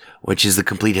Souls, which is the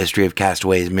complete history of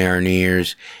castaways,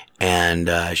 mariners,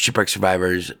 and shipwreck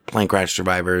survivors, plane crash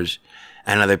survivors,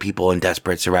 and other people in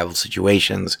desperate survival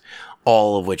situations,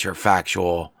 all of which are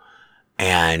factual.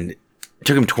 And it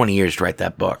took him 20 years to write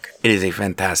that book. It is a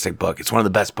fantastic book. It's one of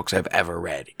the best books I've ever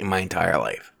read in my entire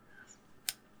life.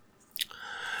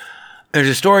 There's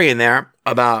a story in there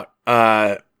about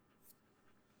a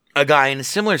guy in a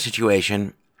similar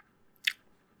situation.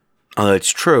 Although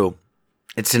it's true,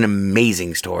 it's an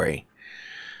amazing story.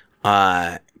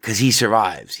 Because he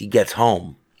survives. He gets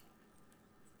home.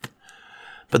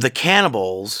 But the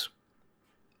cannibals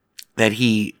that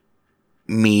he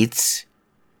meets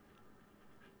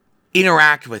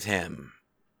interact with him.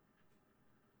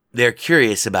 They're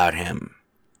curious about him.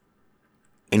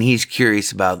 And he's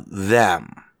curious about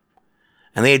them.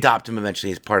 And they adopt him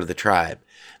eventually as part of the tribe.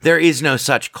 There is no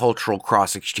such cultural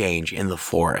cross-exchange in the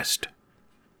forest.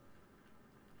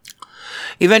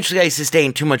 Eventually, I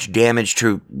sustain too much damage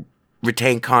to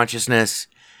retain consciousness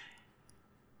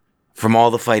from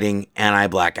all the fighting, and I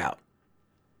black out.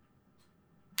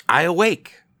 I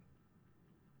awake.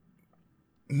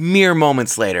 Mere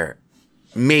moments later,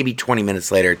 maybe 20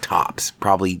 minutes later, tops,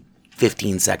 probably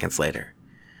 15 seconds later.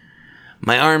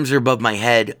 My arms are above my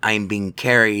head. I am being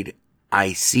carried.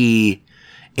 I see,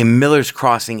 in Miller's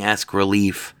Crossing-esque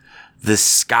relief, the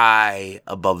sky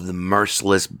above the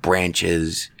merciless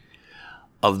branches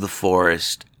of the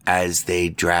forest as they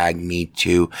drag me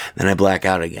to. Then I black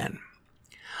out again.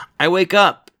 I wake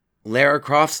up, Lara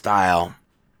Croft style,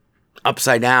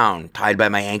 upside down, tied by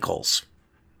my ankles,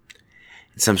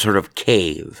 in some sort of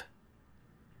cave.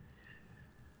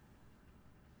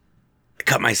 I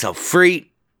cut myself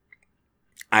free.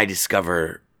 I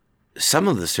discover some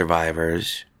of the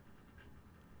survivors,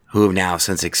 who have now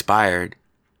since expired,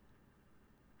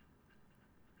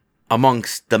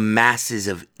 amongst the masses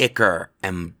of ichor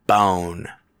and bone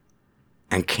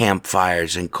and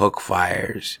campfires and cook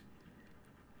fires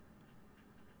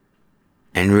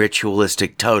and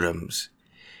ritualistic totems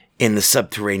in the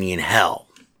subterranean hell.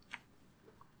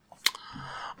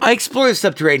 I explore the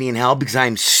subterranean hell because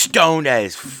I'm stoned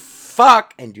as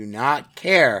fuck and do not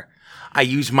care. I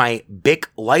use my Bic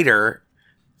lighter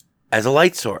as a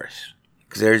light source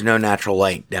because there's no natural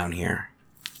light down here.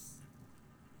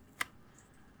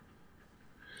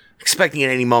 Expecting at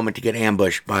any moment to get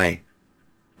ambushed by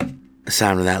the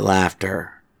sound of that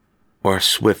laughter or a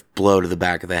swift blow to the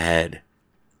back of the head.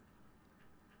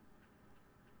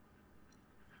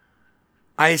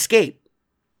 I escape.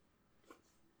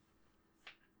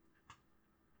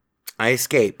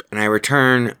 And I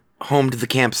return home to the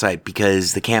campsite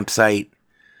because the campsite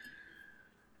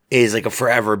is like a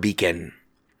forever beacon.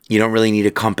 You don't really need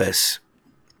a compass.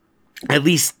 At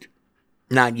least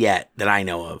not yet that I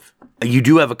know of. You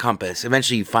do have a compass.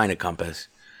 Eventually you find a compass.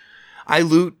 I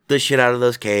loot the shit out of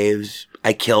those caves.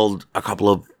 I killed a couple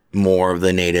of more of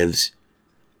the natives.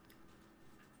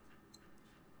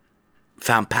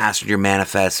 Found passenger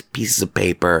manifests, pieces of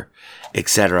paper,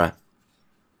 etc.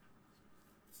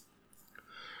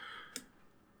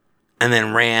 And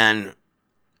then ran.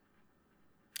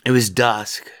 It was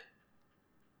dusk.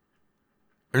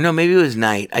 Or no, maybe it was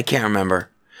night. I can't remember.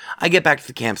 I get back to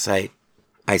the campsite.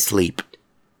 I sleep.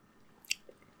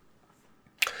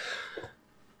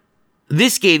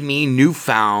 This gave me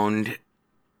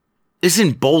this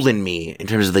emboldened me in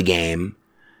terms of the game.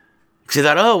 Because I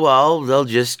thought, oh, well, they'll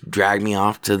just drag me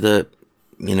off to the,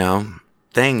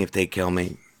 thing if they kill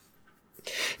me.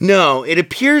 No, it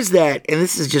appears that, and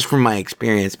this is just from my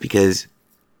experience, because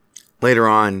later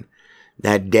on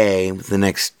that day, with the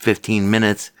next 15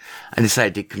 minutes, I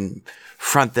decided to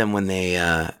confront them when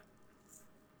they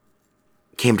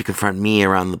came to confront me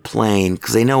around the plane,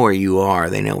 because they know where you are,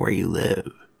 they know where you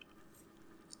live.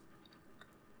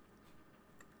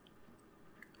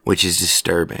 Which is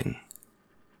disturbing.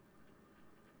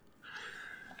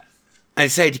 I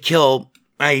decided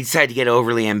to get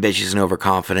overly ambitious and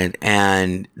overconfident,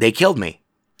 and they killed me.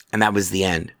 And that was the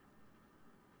end.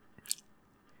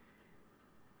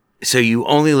 So you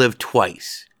only live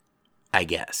twice, I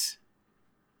guess,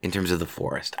 in terms of the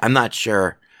forest. I'm not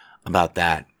sure about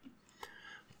that.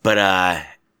 But,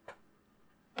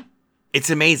 it's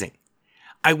amazing.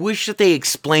 I wish that they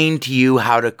explained to you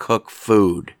how to cook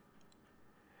food.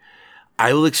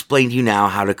 I will explain to you now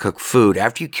how to cook food.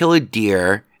 After you kill a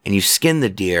deer and you skin the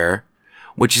deer,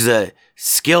 which is a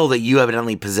skill that you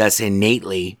evidently possess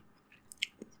innately,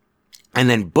 and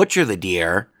then butcher the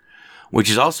deer, which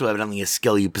is also evidently a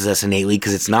skill you possess innately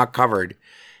because it's not covered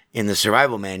in the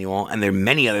survival manual, and there are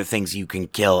many other things you can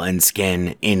kill and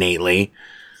skin innately.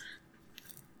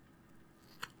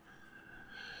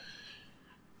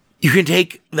 You can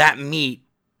take that meat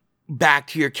back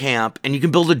to your camp and you can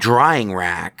build a drying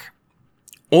rack.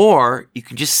 Or you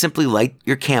can just simply light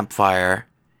your campfire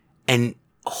and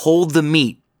hold the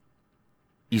meat.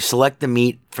 You select the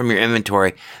meat from your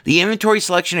inventory. The inventory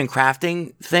selection and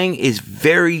crafting thing is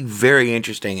very, very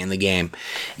interesting in the game.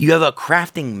 You have a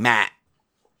crafting mat.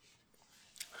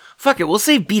 Fuck it, we'll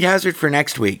save Beat Hazard for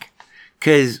next week.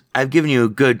 Because I've given you a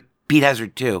good Beat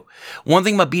Hazard 2. One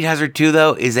thing about Beat Hazard 2,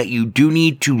 though, is that you do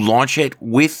need to launch it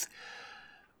with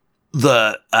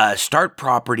the start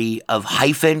property of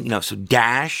hyphen, so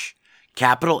dash,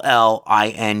 capital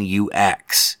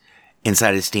Linux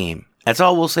inside of Steam. That's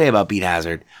all we'll say about Beat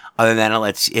Hazard. Other than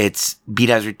it's Beat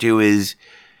Hazard 2 is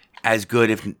as good,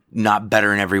 if not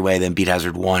better in every way than Beat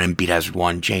Hazard 1, and Beat Hazard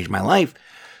 1 changed my life.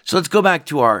 So let's go back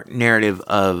to our narrative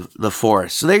of the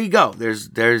forest. So there you go. There's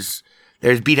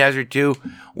Beat Hazard 2.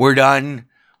 We're done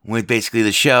with basically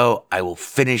the show. I will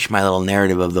finish my little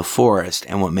narrative of the forest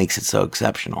and what makes it so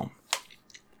exceptional.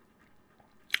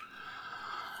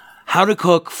 How to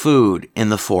cook food in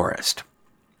the forest.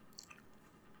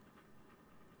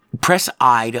 Press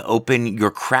I to open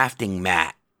your crafting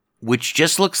mat, which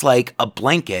just looks like a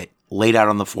blanket laid out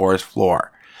on the forest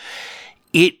floor.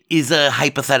 It is a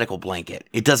hypothetical blanket.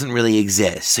 It doesn't really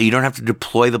exist, so you don't have to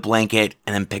deploy the blanket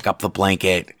and then pick up the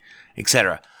blanket,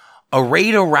 etc.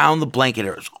 Arrayed around the blanket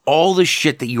is all the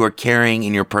shit that you are carrying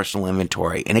in your personal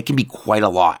inventory, and it can be quite a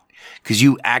lot, because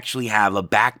you actually have a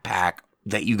backpack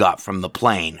that you got from the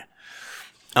plane.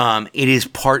 It is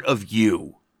part of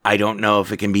you. I don't know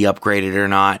if it can be upgraded or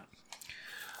not.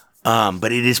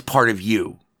 But it is part of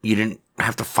you. You didn't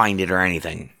have to find it or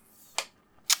anything.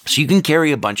 So you can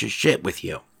carry a bunch of shit with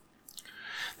you.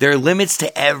 There are limits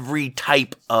to every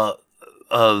type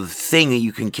of thing that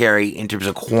you can carry in terms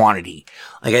of quantity.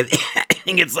 Like, I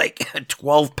think it's like a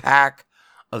 12-pack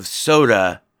of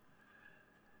soda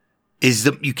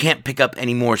you can't pick up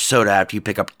any more soda after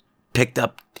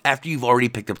you've already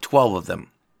picked up 12 of them.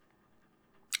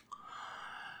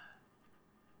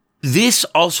 This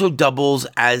also doubles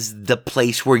as the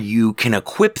place where you can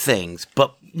equip things,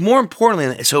 but more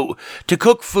importantly, so to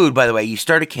cook food, by the way, you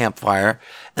start a campfire,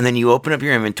 and then you open up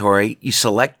your inventory, you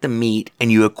select the meat,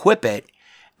 and you equip it,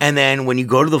 and then when you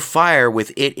go to the fire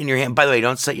with it in your hand, by the way,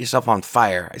 don't set yourself on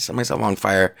fire. I set myself on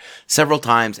fire several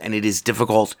times, and it is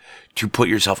difficult to put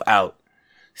yourself out.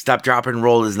 Stop, drop, and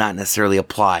roll does not necessarily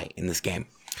apply in this game.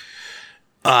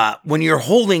 When you're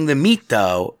holding the meat,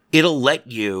 though, it'll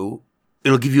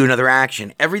give you another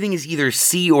action. Everything is either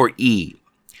C or E.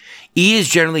 E is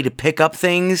generally to pick up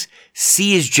things.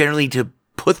 C is generally to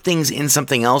put things in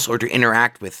something else or to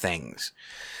interact with things.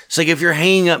 So like if you're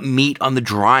hanging up meat on the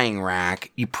drying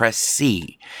rack, you press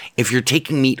C. If you're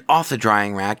taking meat off the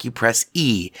drying rack, you press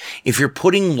E. If you're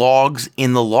putting logs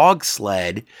in the log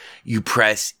sled, you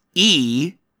press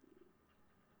E.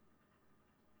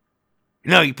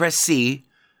 No, you press C.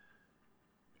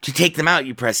 To take them out,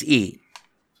 you press E.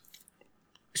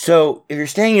 So if you're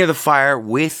standing near the fire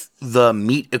with the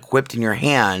meat equipped in your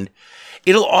hand,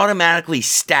 it'll automatically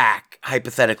stack,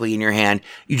 hypothetically, in your hand.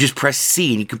 You just press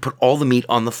C and you can put all the meat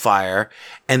on the fire.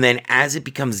 And then as it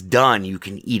becomes done, you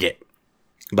can eat it.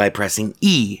 by pressing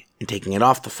E and taking it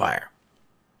off the fire.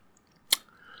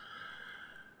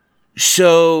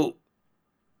 So,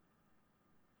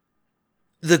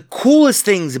 the coolest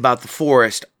things about the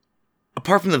forest,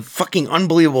 apart from the fucking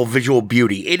unbelievable visual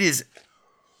beauty, it is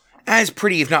as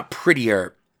pretty, if not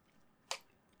prettier,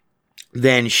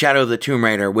 than Shadow of the Tomb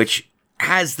Raider, which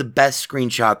has the best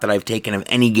screenshot that I've taken of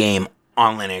any game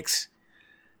on Linux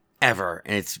ever.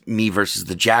 And it's me versus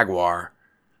the Jaguar.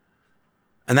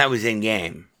 And that was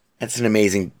in-game. That's an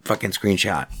amazing fucking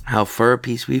screenshot. How far a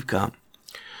piece we've come.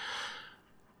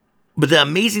 But the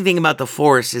amazing thing about the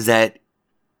forest is that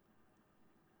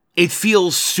it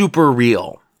feels super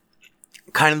real.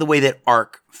 Kind of the way that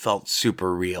Ark felt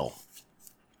super real.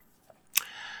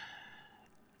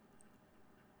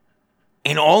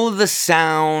 And all of the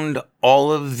sound,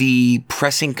 all of the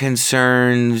pressing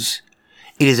concerns,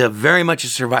 it is a very much a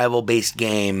survival-based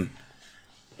game.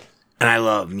 And I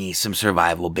love me some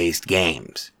survival-based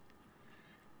games.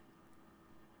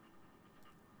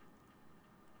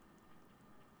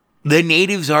 The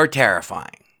natives are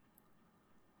terrifying.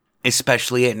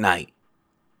 Especially at night.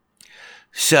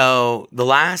 So, the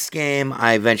last game,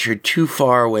 I ventured too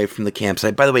far away from the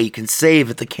campsite. By the way, you can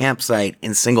save at the campsite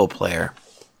in single player.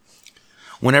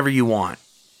 Whenever you want.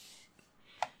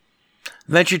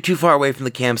 Ventured too far away from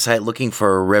the campsite looking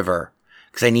for a river.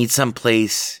 Because I need some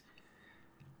place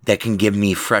that can give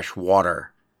me fresh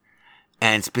water.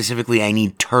 And specifically, I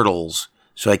need turtles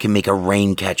so I can make a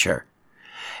rain catcher.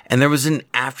 And there was an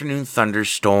afternoon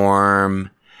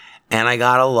thunderstorm. And I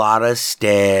got a lot of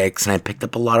sticks. And I picked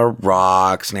up a lot of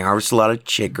rocks. And I harvested a lot of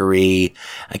chicory.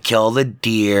 I killed a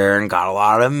deer and got a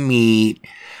lot of meat.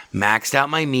 Maxed out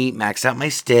my meat, maxed out my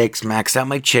sticks, maxed out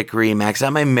my chicory, maxed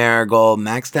out my marigold,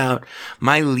 maxed out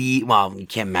my leaf. Well, you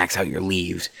can't max out your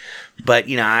leaves. But,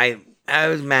 you know, I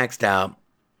was maxed out.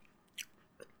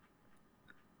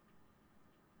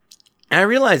 And I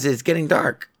realized it's getting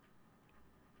dark.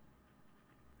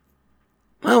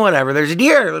 Well, whatever. There's a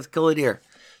deer. Let's kill a deer.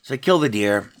 So I kill the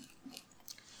deer.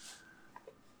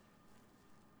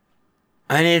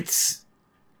 And it's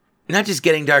not just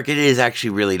getting dark. It is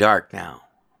actually really dark now.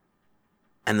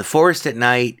 And the forest at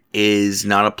night is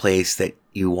not a place that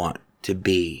you want to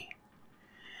be.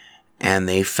 And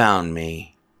they found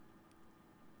me.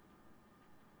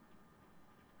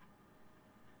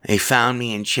 They found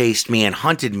me and chased me and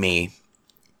hunted me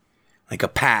like a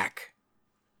pack.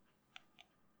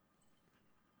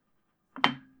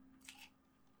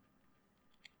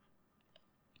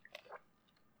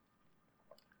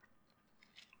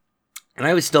 And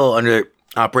I was still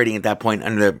operating at that point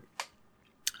under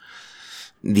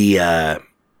the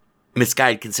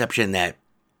misguided conception that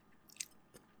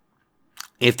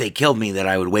if they killed me, that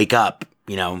I would wake up,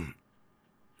 you know,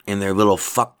 in their little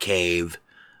fuck cave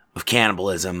of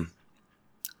cannibalism.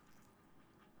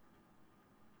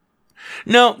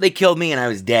 No, they killed me and I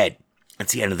was dead.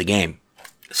 That's the end of the game.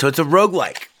 So it's a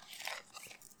roguelike.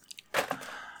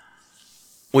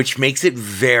 Which makes it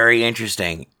very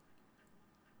interesting.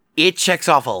 It checks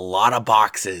off a lot of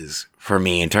boxes for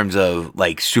me in terms of,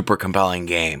 like, super compelling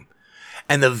game.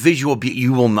 And the visual,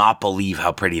 you will not believe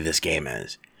how pretty this game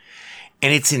is.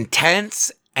 And it's intense,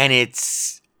 and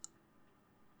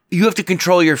you have to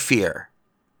control your fear.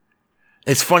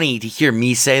 It's funny to hear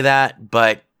me say that,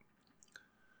 but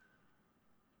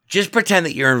just pretend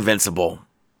that you're invincible.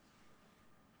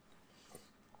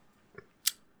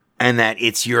 And that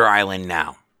it's your island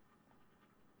now.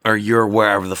 Or you're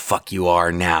wherever the fuck you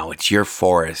are now. It's your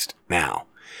forest now.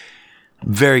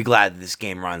 Very glad that this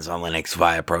game runs on Linux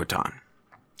via Proton.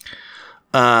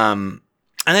 And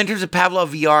then in terms of Pavlov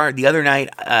VR, the other night,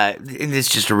 and this is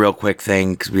just a real quick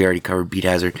thing because we already covered Beat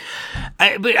Hazard.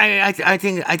 I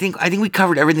think we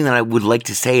covered everything that I would like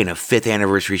to say in a 5th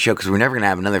anniversary show because we're never gonna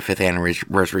have another 5th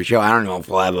anniversary show. I don't know if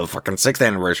we'll have a fucking 6th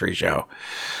anniversary show.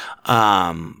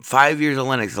 5 years of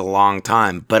Linux is a long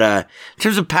time, but in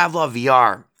terms of Pavlov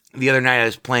VR, the other night I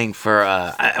was playing for.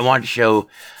 I wanted to show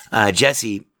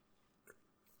Jesse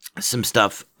some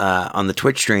stuff on the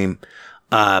Twitch stream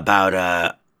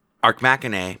about Arc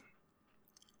Machina,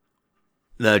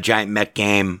 the giant mech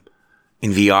game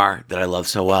in VR that I love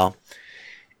so well.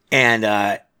 And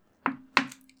I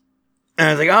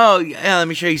was like, oh, yeah, let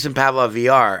me show you some Pavlov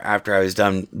VR after I was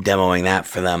done demoing that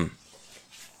for them.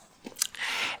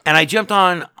 And I jumped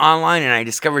online and I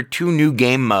discovered 2 new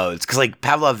game modes. Because, like,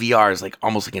 Pavlov VR is, like,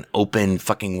 almost like an open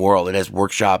fucking world. It has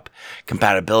workshop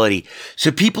compatibility.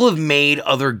 So people have made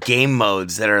other game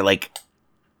modes that are, like,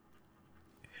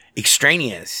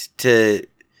 extraneous to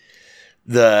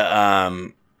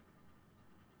the,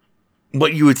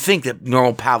 what you would think that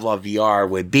normal Pavlov VR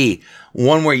would be.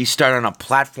 One where you start on a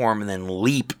platform and then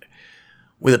leap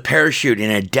with a parachute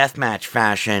in a deathmatch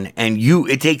fashion, and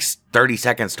it takes 30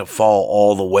 seconds to fall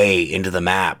all the way into the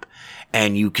map,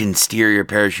 and you can steer your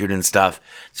parachute and stuff.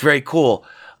 It's very cool.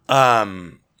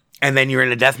 And then you're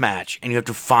in a deathmatch, and you have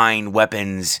to find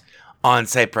weapons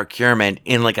on-site procurement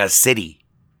in like a city.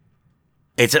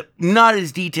 It's not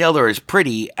as detailed or as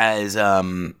pretty as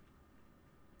the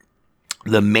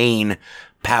main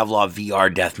Pavlov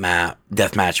VR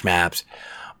deathmatch maps,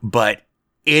 but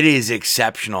it is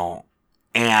exceptional.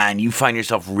 And you find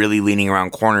yourself really leaning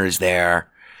around corners there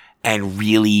and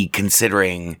really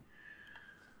considering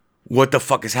what the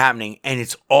fuck is happening. And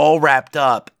it's all wrapped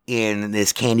up in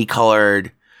this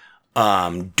candy-colored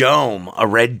dome, a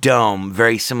red dome,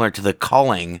 very similar to the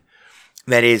culling,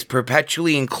 that is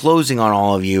perpetually enclosing on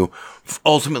all of you,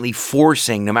 ultimately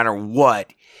forcing, no matter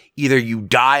what, either you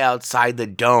die outside the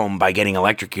dome by getting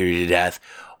electrocuted to death,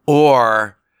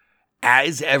 or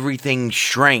as everything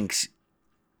shrinks,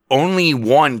 only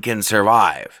one can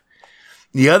survive.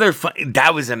 The other,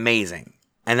 that was amazing.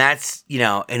 And that's,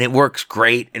 and it works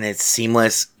great and it's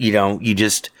seamless. You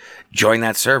just join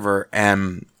that server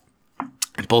and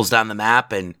it pulls down the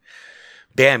map and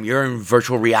bam, you're in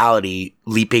virtual reality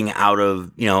leaping out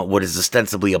of, what is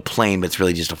ostensibly a plane, but it's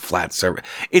really just a flat server.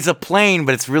 It's a plane,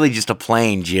 but it's really just a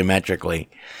plane geometrically.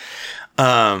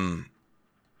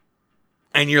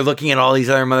 And you're looking at all these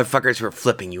other motherfuckers who are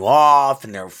flipping you off,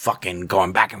 and they're fucking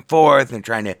going back and forth and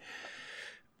trying to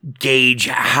gauge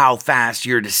how fast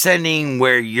you're descending,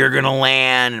 where you're going to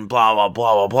land, and blah, blah,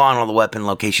 blah, blah, blah, and all the weapon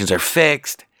locations are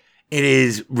fixed. It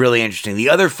is really interesting. The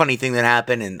other funny thing that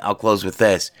happened, and I'll close with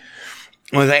this,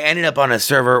 was I ended up on a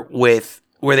server where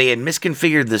they had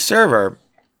misconfigured the server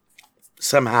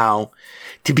somehow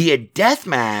to be a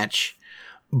deathmatch,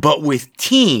 but with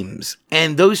teams,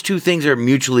 and those two things are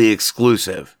mutually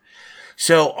exclusive.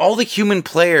 So all the human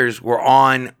players were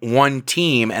on one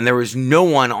team, and there was no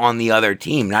one on the other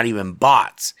team, not even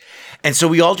bots. And so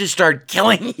we all just started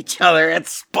killing each other at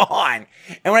spawn.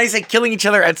 And when I say killing each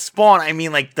other at spawn, I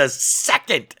mean like the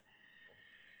second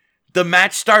the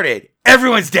match started,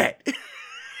 everyone's dead.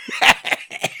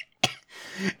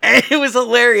 And it was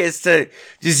hilarious to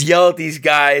just yell at these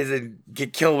guys and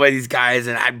get killed by these guys,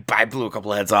 and I blew a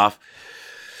couple of heads off.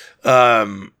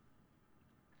 Pavlov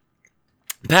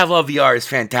VR is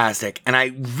fantastic, and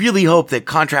I really hope that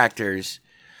Contractors,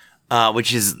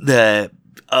 which is a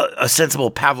sensible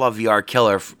Pavlov VR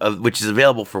killer, which is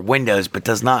available for Windows but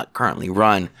does not currently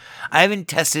run. I haven't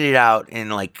tested it out in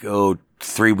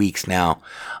 3 weeks now.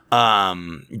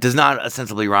 Does not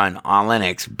ostensibly run on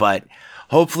Linux, but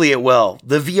hopefully it will.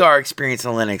 The VR experience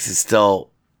on Linux is still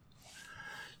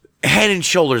head and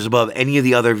shoulders above any of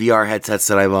the other VR headsets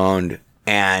that I've owned.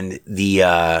 And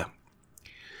the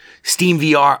Steam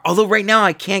VR, although right now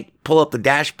I can't pull up the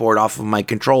dashboard off of my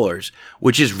controllers,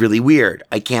 which is really weird.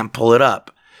 I can't pull it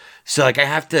up. So I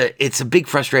have to, it's a big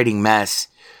frustrating mess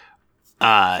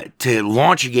to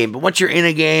launch a game. But once you're in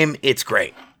a game, it's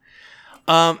great.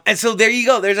 And so there you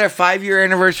go. There's our 5-year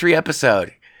anniversary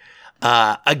episode.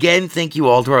 Again, thank you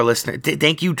all to our listeners.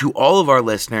 Thank you to all of our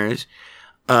listeners,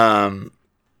 and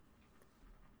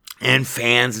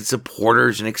fans and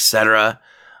supporters and etc.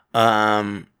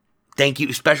 Thank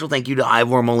you. Special thank you to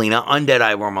Ivor Molina, Undead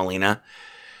Ivor Molina.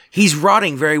 He's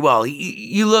rotting very well.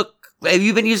 You look, have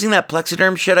you been using that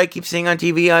Plexiderm shit I keep seeing on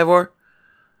TV, Ivor?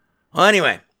 Well,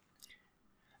 anyway,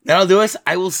 that'll do us.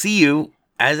 I will see you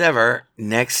as ever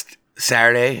next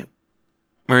Saturday,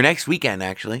 or next weekend,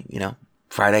 actually,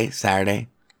 Friday, Saturday,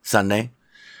 Sunday.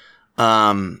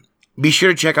 Be sure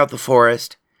to check out The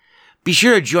Forest. Be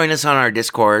sure to join us on our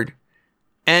Discord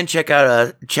and check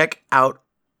out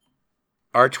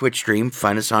our Twitch stream.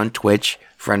 Find us on Twitch.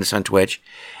 Friend us on Twitch.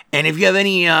 And if you have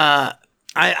any,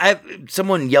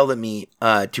 someone yelled at me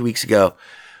 2 weeks ago.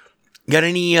 Got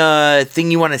any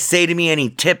thing you want to say to me? Any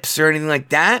tips or anything like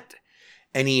that?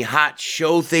 Any hot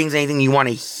show things, anything you want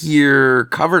to hear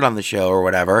covered on the show or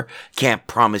whatever. Can't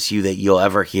promise you that you'll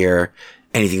ever hear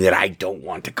anything that I don't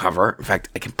want to cover. In fact,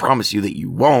 I can promise you that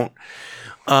you won't.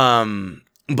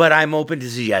 But I'm open to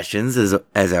suggestions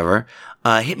as ever.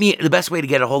 Hit me. The best way to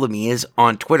get a hold of me is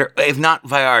on Twitter, if not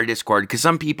via our Discord, because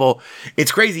some people,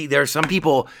 it's crazy. There are some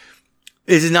people,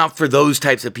 this is not for those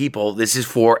types of people. This is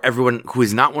for everyone who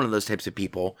is not one of those types of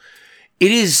people. It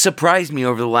has surprised me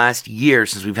over the last year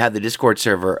since we've had the Discord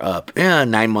server up,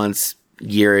 9 months,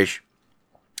 year-ish,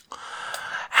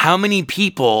 how many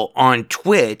people on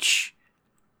Twitch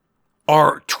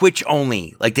are Twitch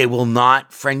only. Like, they will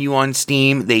not friend you on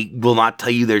Steam. They will not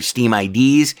tell you their Steam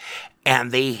IDs.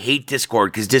 And they hate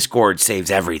Discord because Discord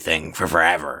saves everything for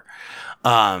forever.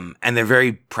 And they're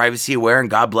very privacy aware, and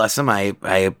God bless them.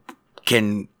 I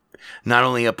can not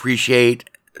only appreciate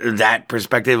that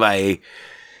perspective, I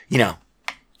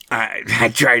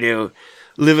try to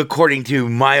live according to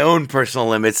my own personal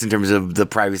limits in terms of the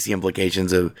privacy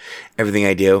implications of everything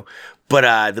I do.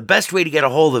 But the best way to get a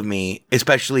hold of me,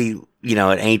 especially,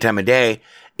 at any time of day,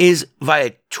 is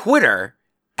via Twitter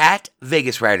at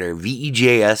VegasWriter,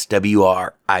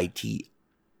 VEGASWRIT.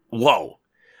 Whoa.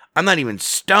 I'm not even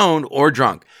stoned or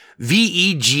drunk.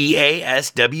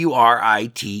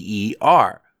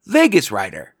 VEGASWRITER.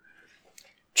 VegasWriter.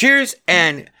 Cheers,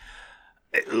 and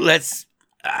let's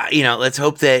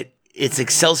hope that it's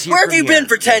Excelsior. Where have you been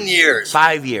for 10 years?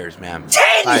 5 years, man.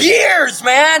 10 years,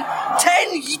 man!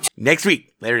 10 Next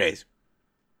week. Later days.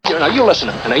 Now you listen,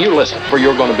 for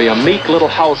you're going to be a meek little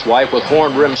housewife with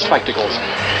horn-rimmed spectacles.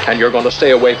 And you're going to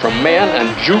stay away from men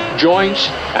and juke joints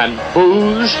and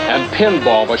booze and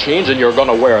pinball machines, and you're going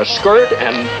to wear a skirt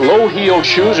and low-heeled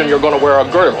shoes, and you're going to wear a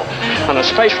girdle, and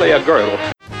especially a girdle.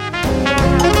 4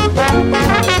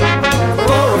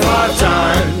 or 5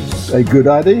 times. A good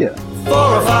idea. 4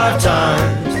 or 5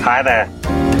 times. Hi there.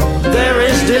 There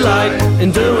is delight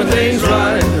in doing things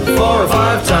right 4 or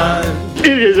 5 times.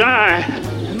 It is I,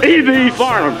 E.B.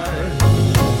 Farnham.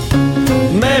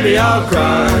 Maybe I'll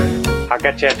cry. I'll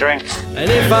get you a drink. And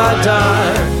if I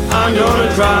die, I'm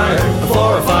gonna cry 4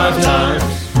 or 5 times.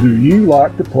 Do you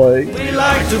like to play? We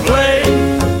like to play.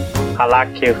 I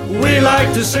like you. We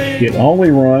like to sing. It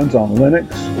only runs on Linux.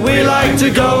 We like to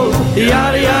go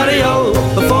yada yada yo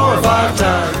 4 or 5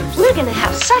 times. We're gonna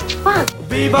have such fun.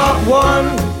 Bebop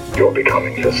 1. You're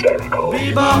becoming hysterical.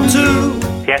 Bebop 2.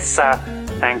 Yes, sir.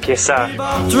 Thank you, sir.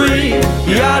 Bebop 3.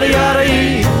 Yada yada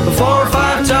e 4 or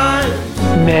 5 times.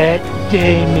 Matt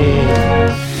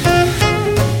Damon.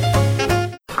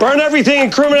 Burn everything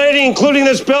incriminating, including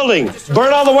this building.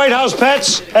 Burn all the White House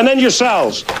pets, and then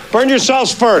yourselves. Burn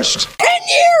yourselves first. 10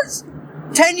 years!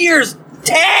 10 years!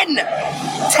 10!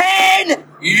 10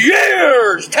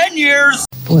 years! 10 years!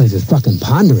 Boy, this is fucking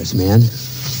ponderous, man.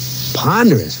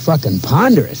 Ponderous, fucking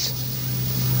ponderous.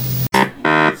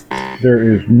 There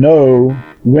is no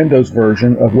Windows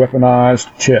version of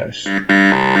weaponized chess.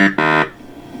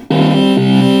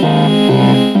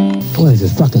 Boy, this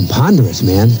is fucking ponderous,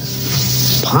 man.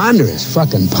 Ponderous,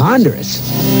 fucking ponderous.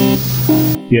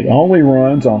 It only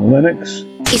runs on Linux.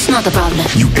 It's not a problem.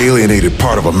 You alienated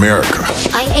part of America.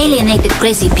 I alienated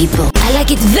crazy people. I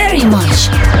like it very much.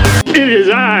 It is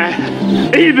I,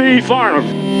 E.B. Farnham.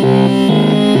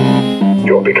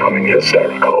 You're becoming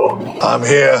hysterical. I'm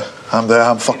here. I'm there.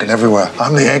 I'm fucking everywhere.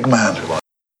 I'm the Eggman.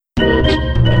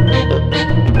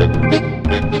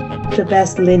 The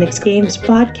Best Linux Games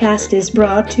podcast is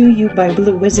brought to you by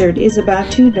Blue Wizard is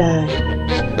About to Die.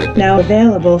 Now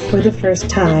available for the first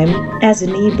time as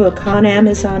an ebook on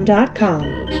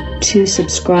Amazon.com. To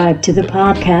subscribe to the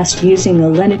podcast using a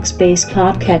Linux-based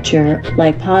podcatcher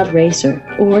like Podracer,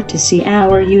 or to see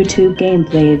our YouTube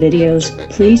gameplay videos,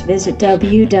 please visit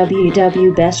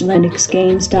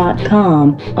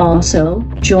www.bestlinuxgames.com. Also,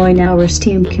 join our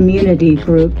Steam community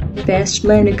group, Best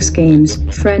Linux Games,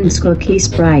 Friends Cookie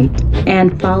Sprite,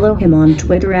 and follow him on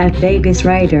Twitter at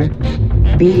VegasWriter.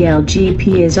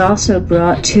 BLGP is also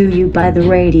brought to you by the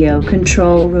Radio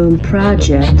Control Room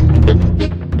Project.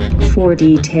 For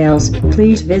details,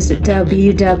 please visit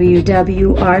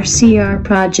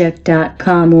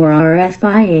www.rcrproject.com or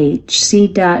rfihc.com.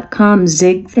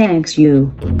 Zig thanks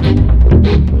you.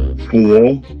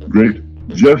 For great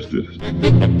justice.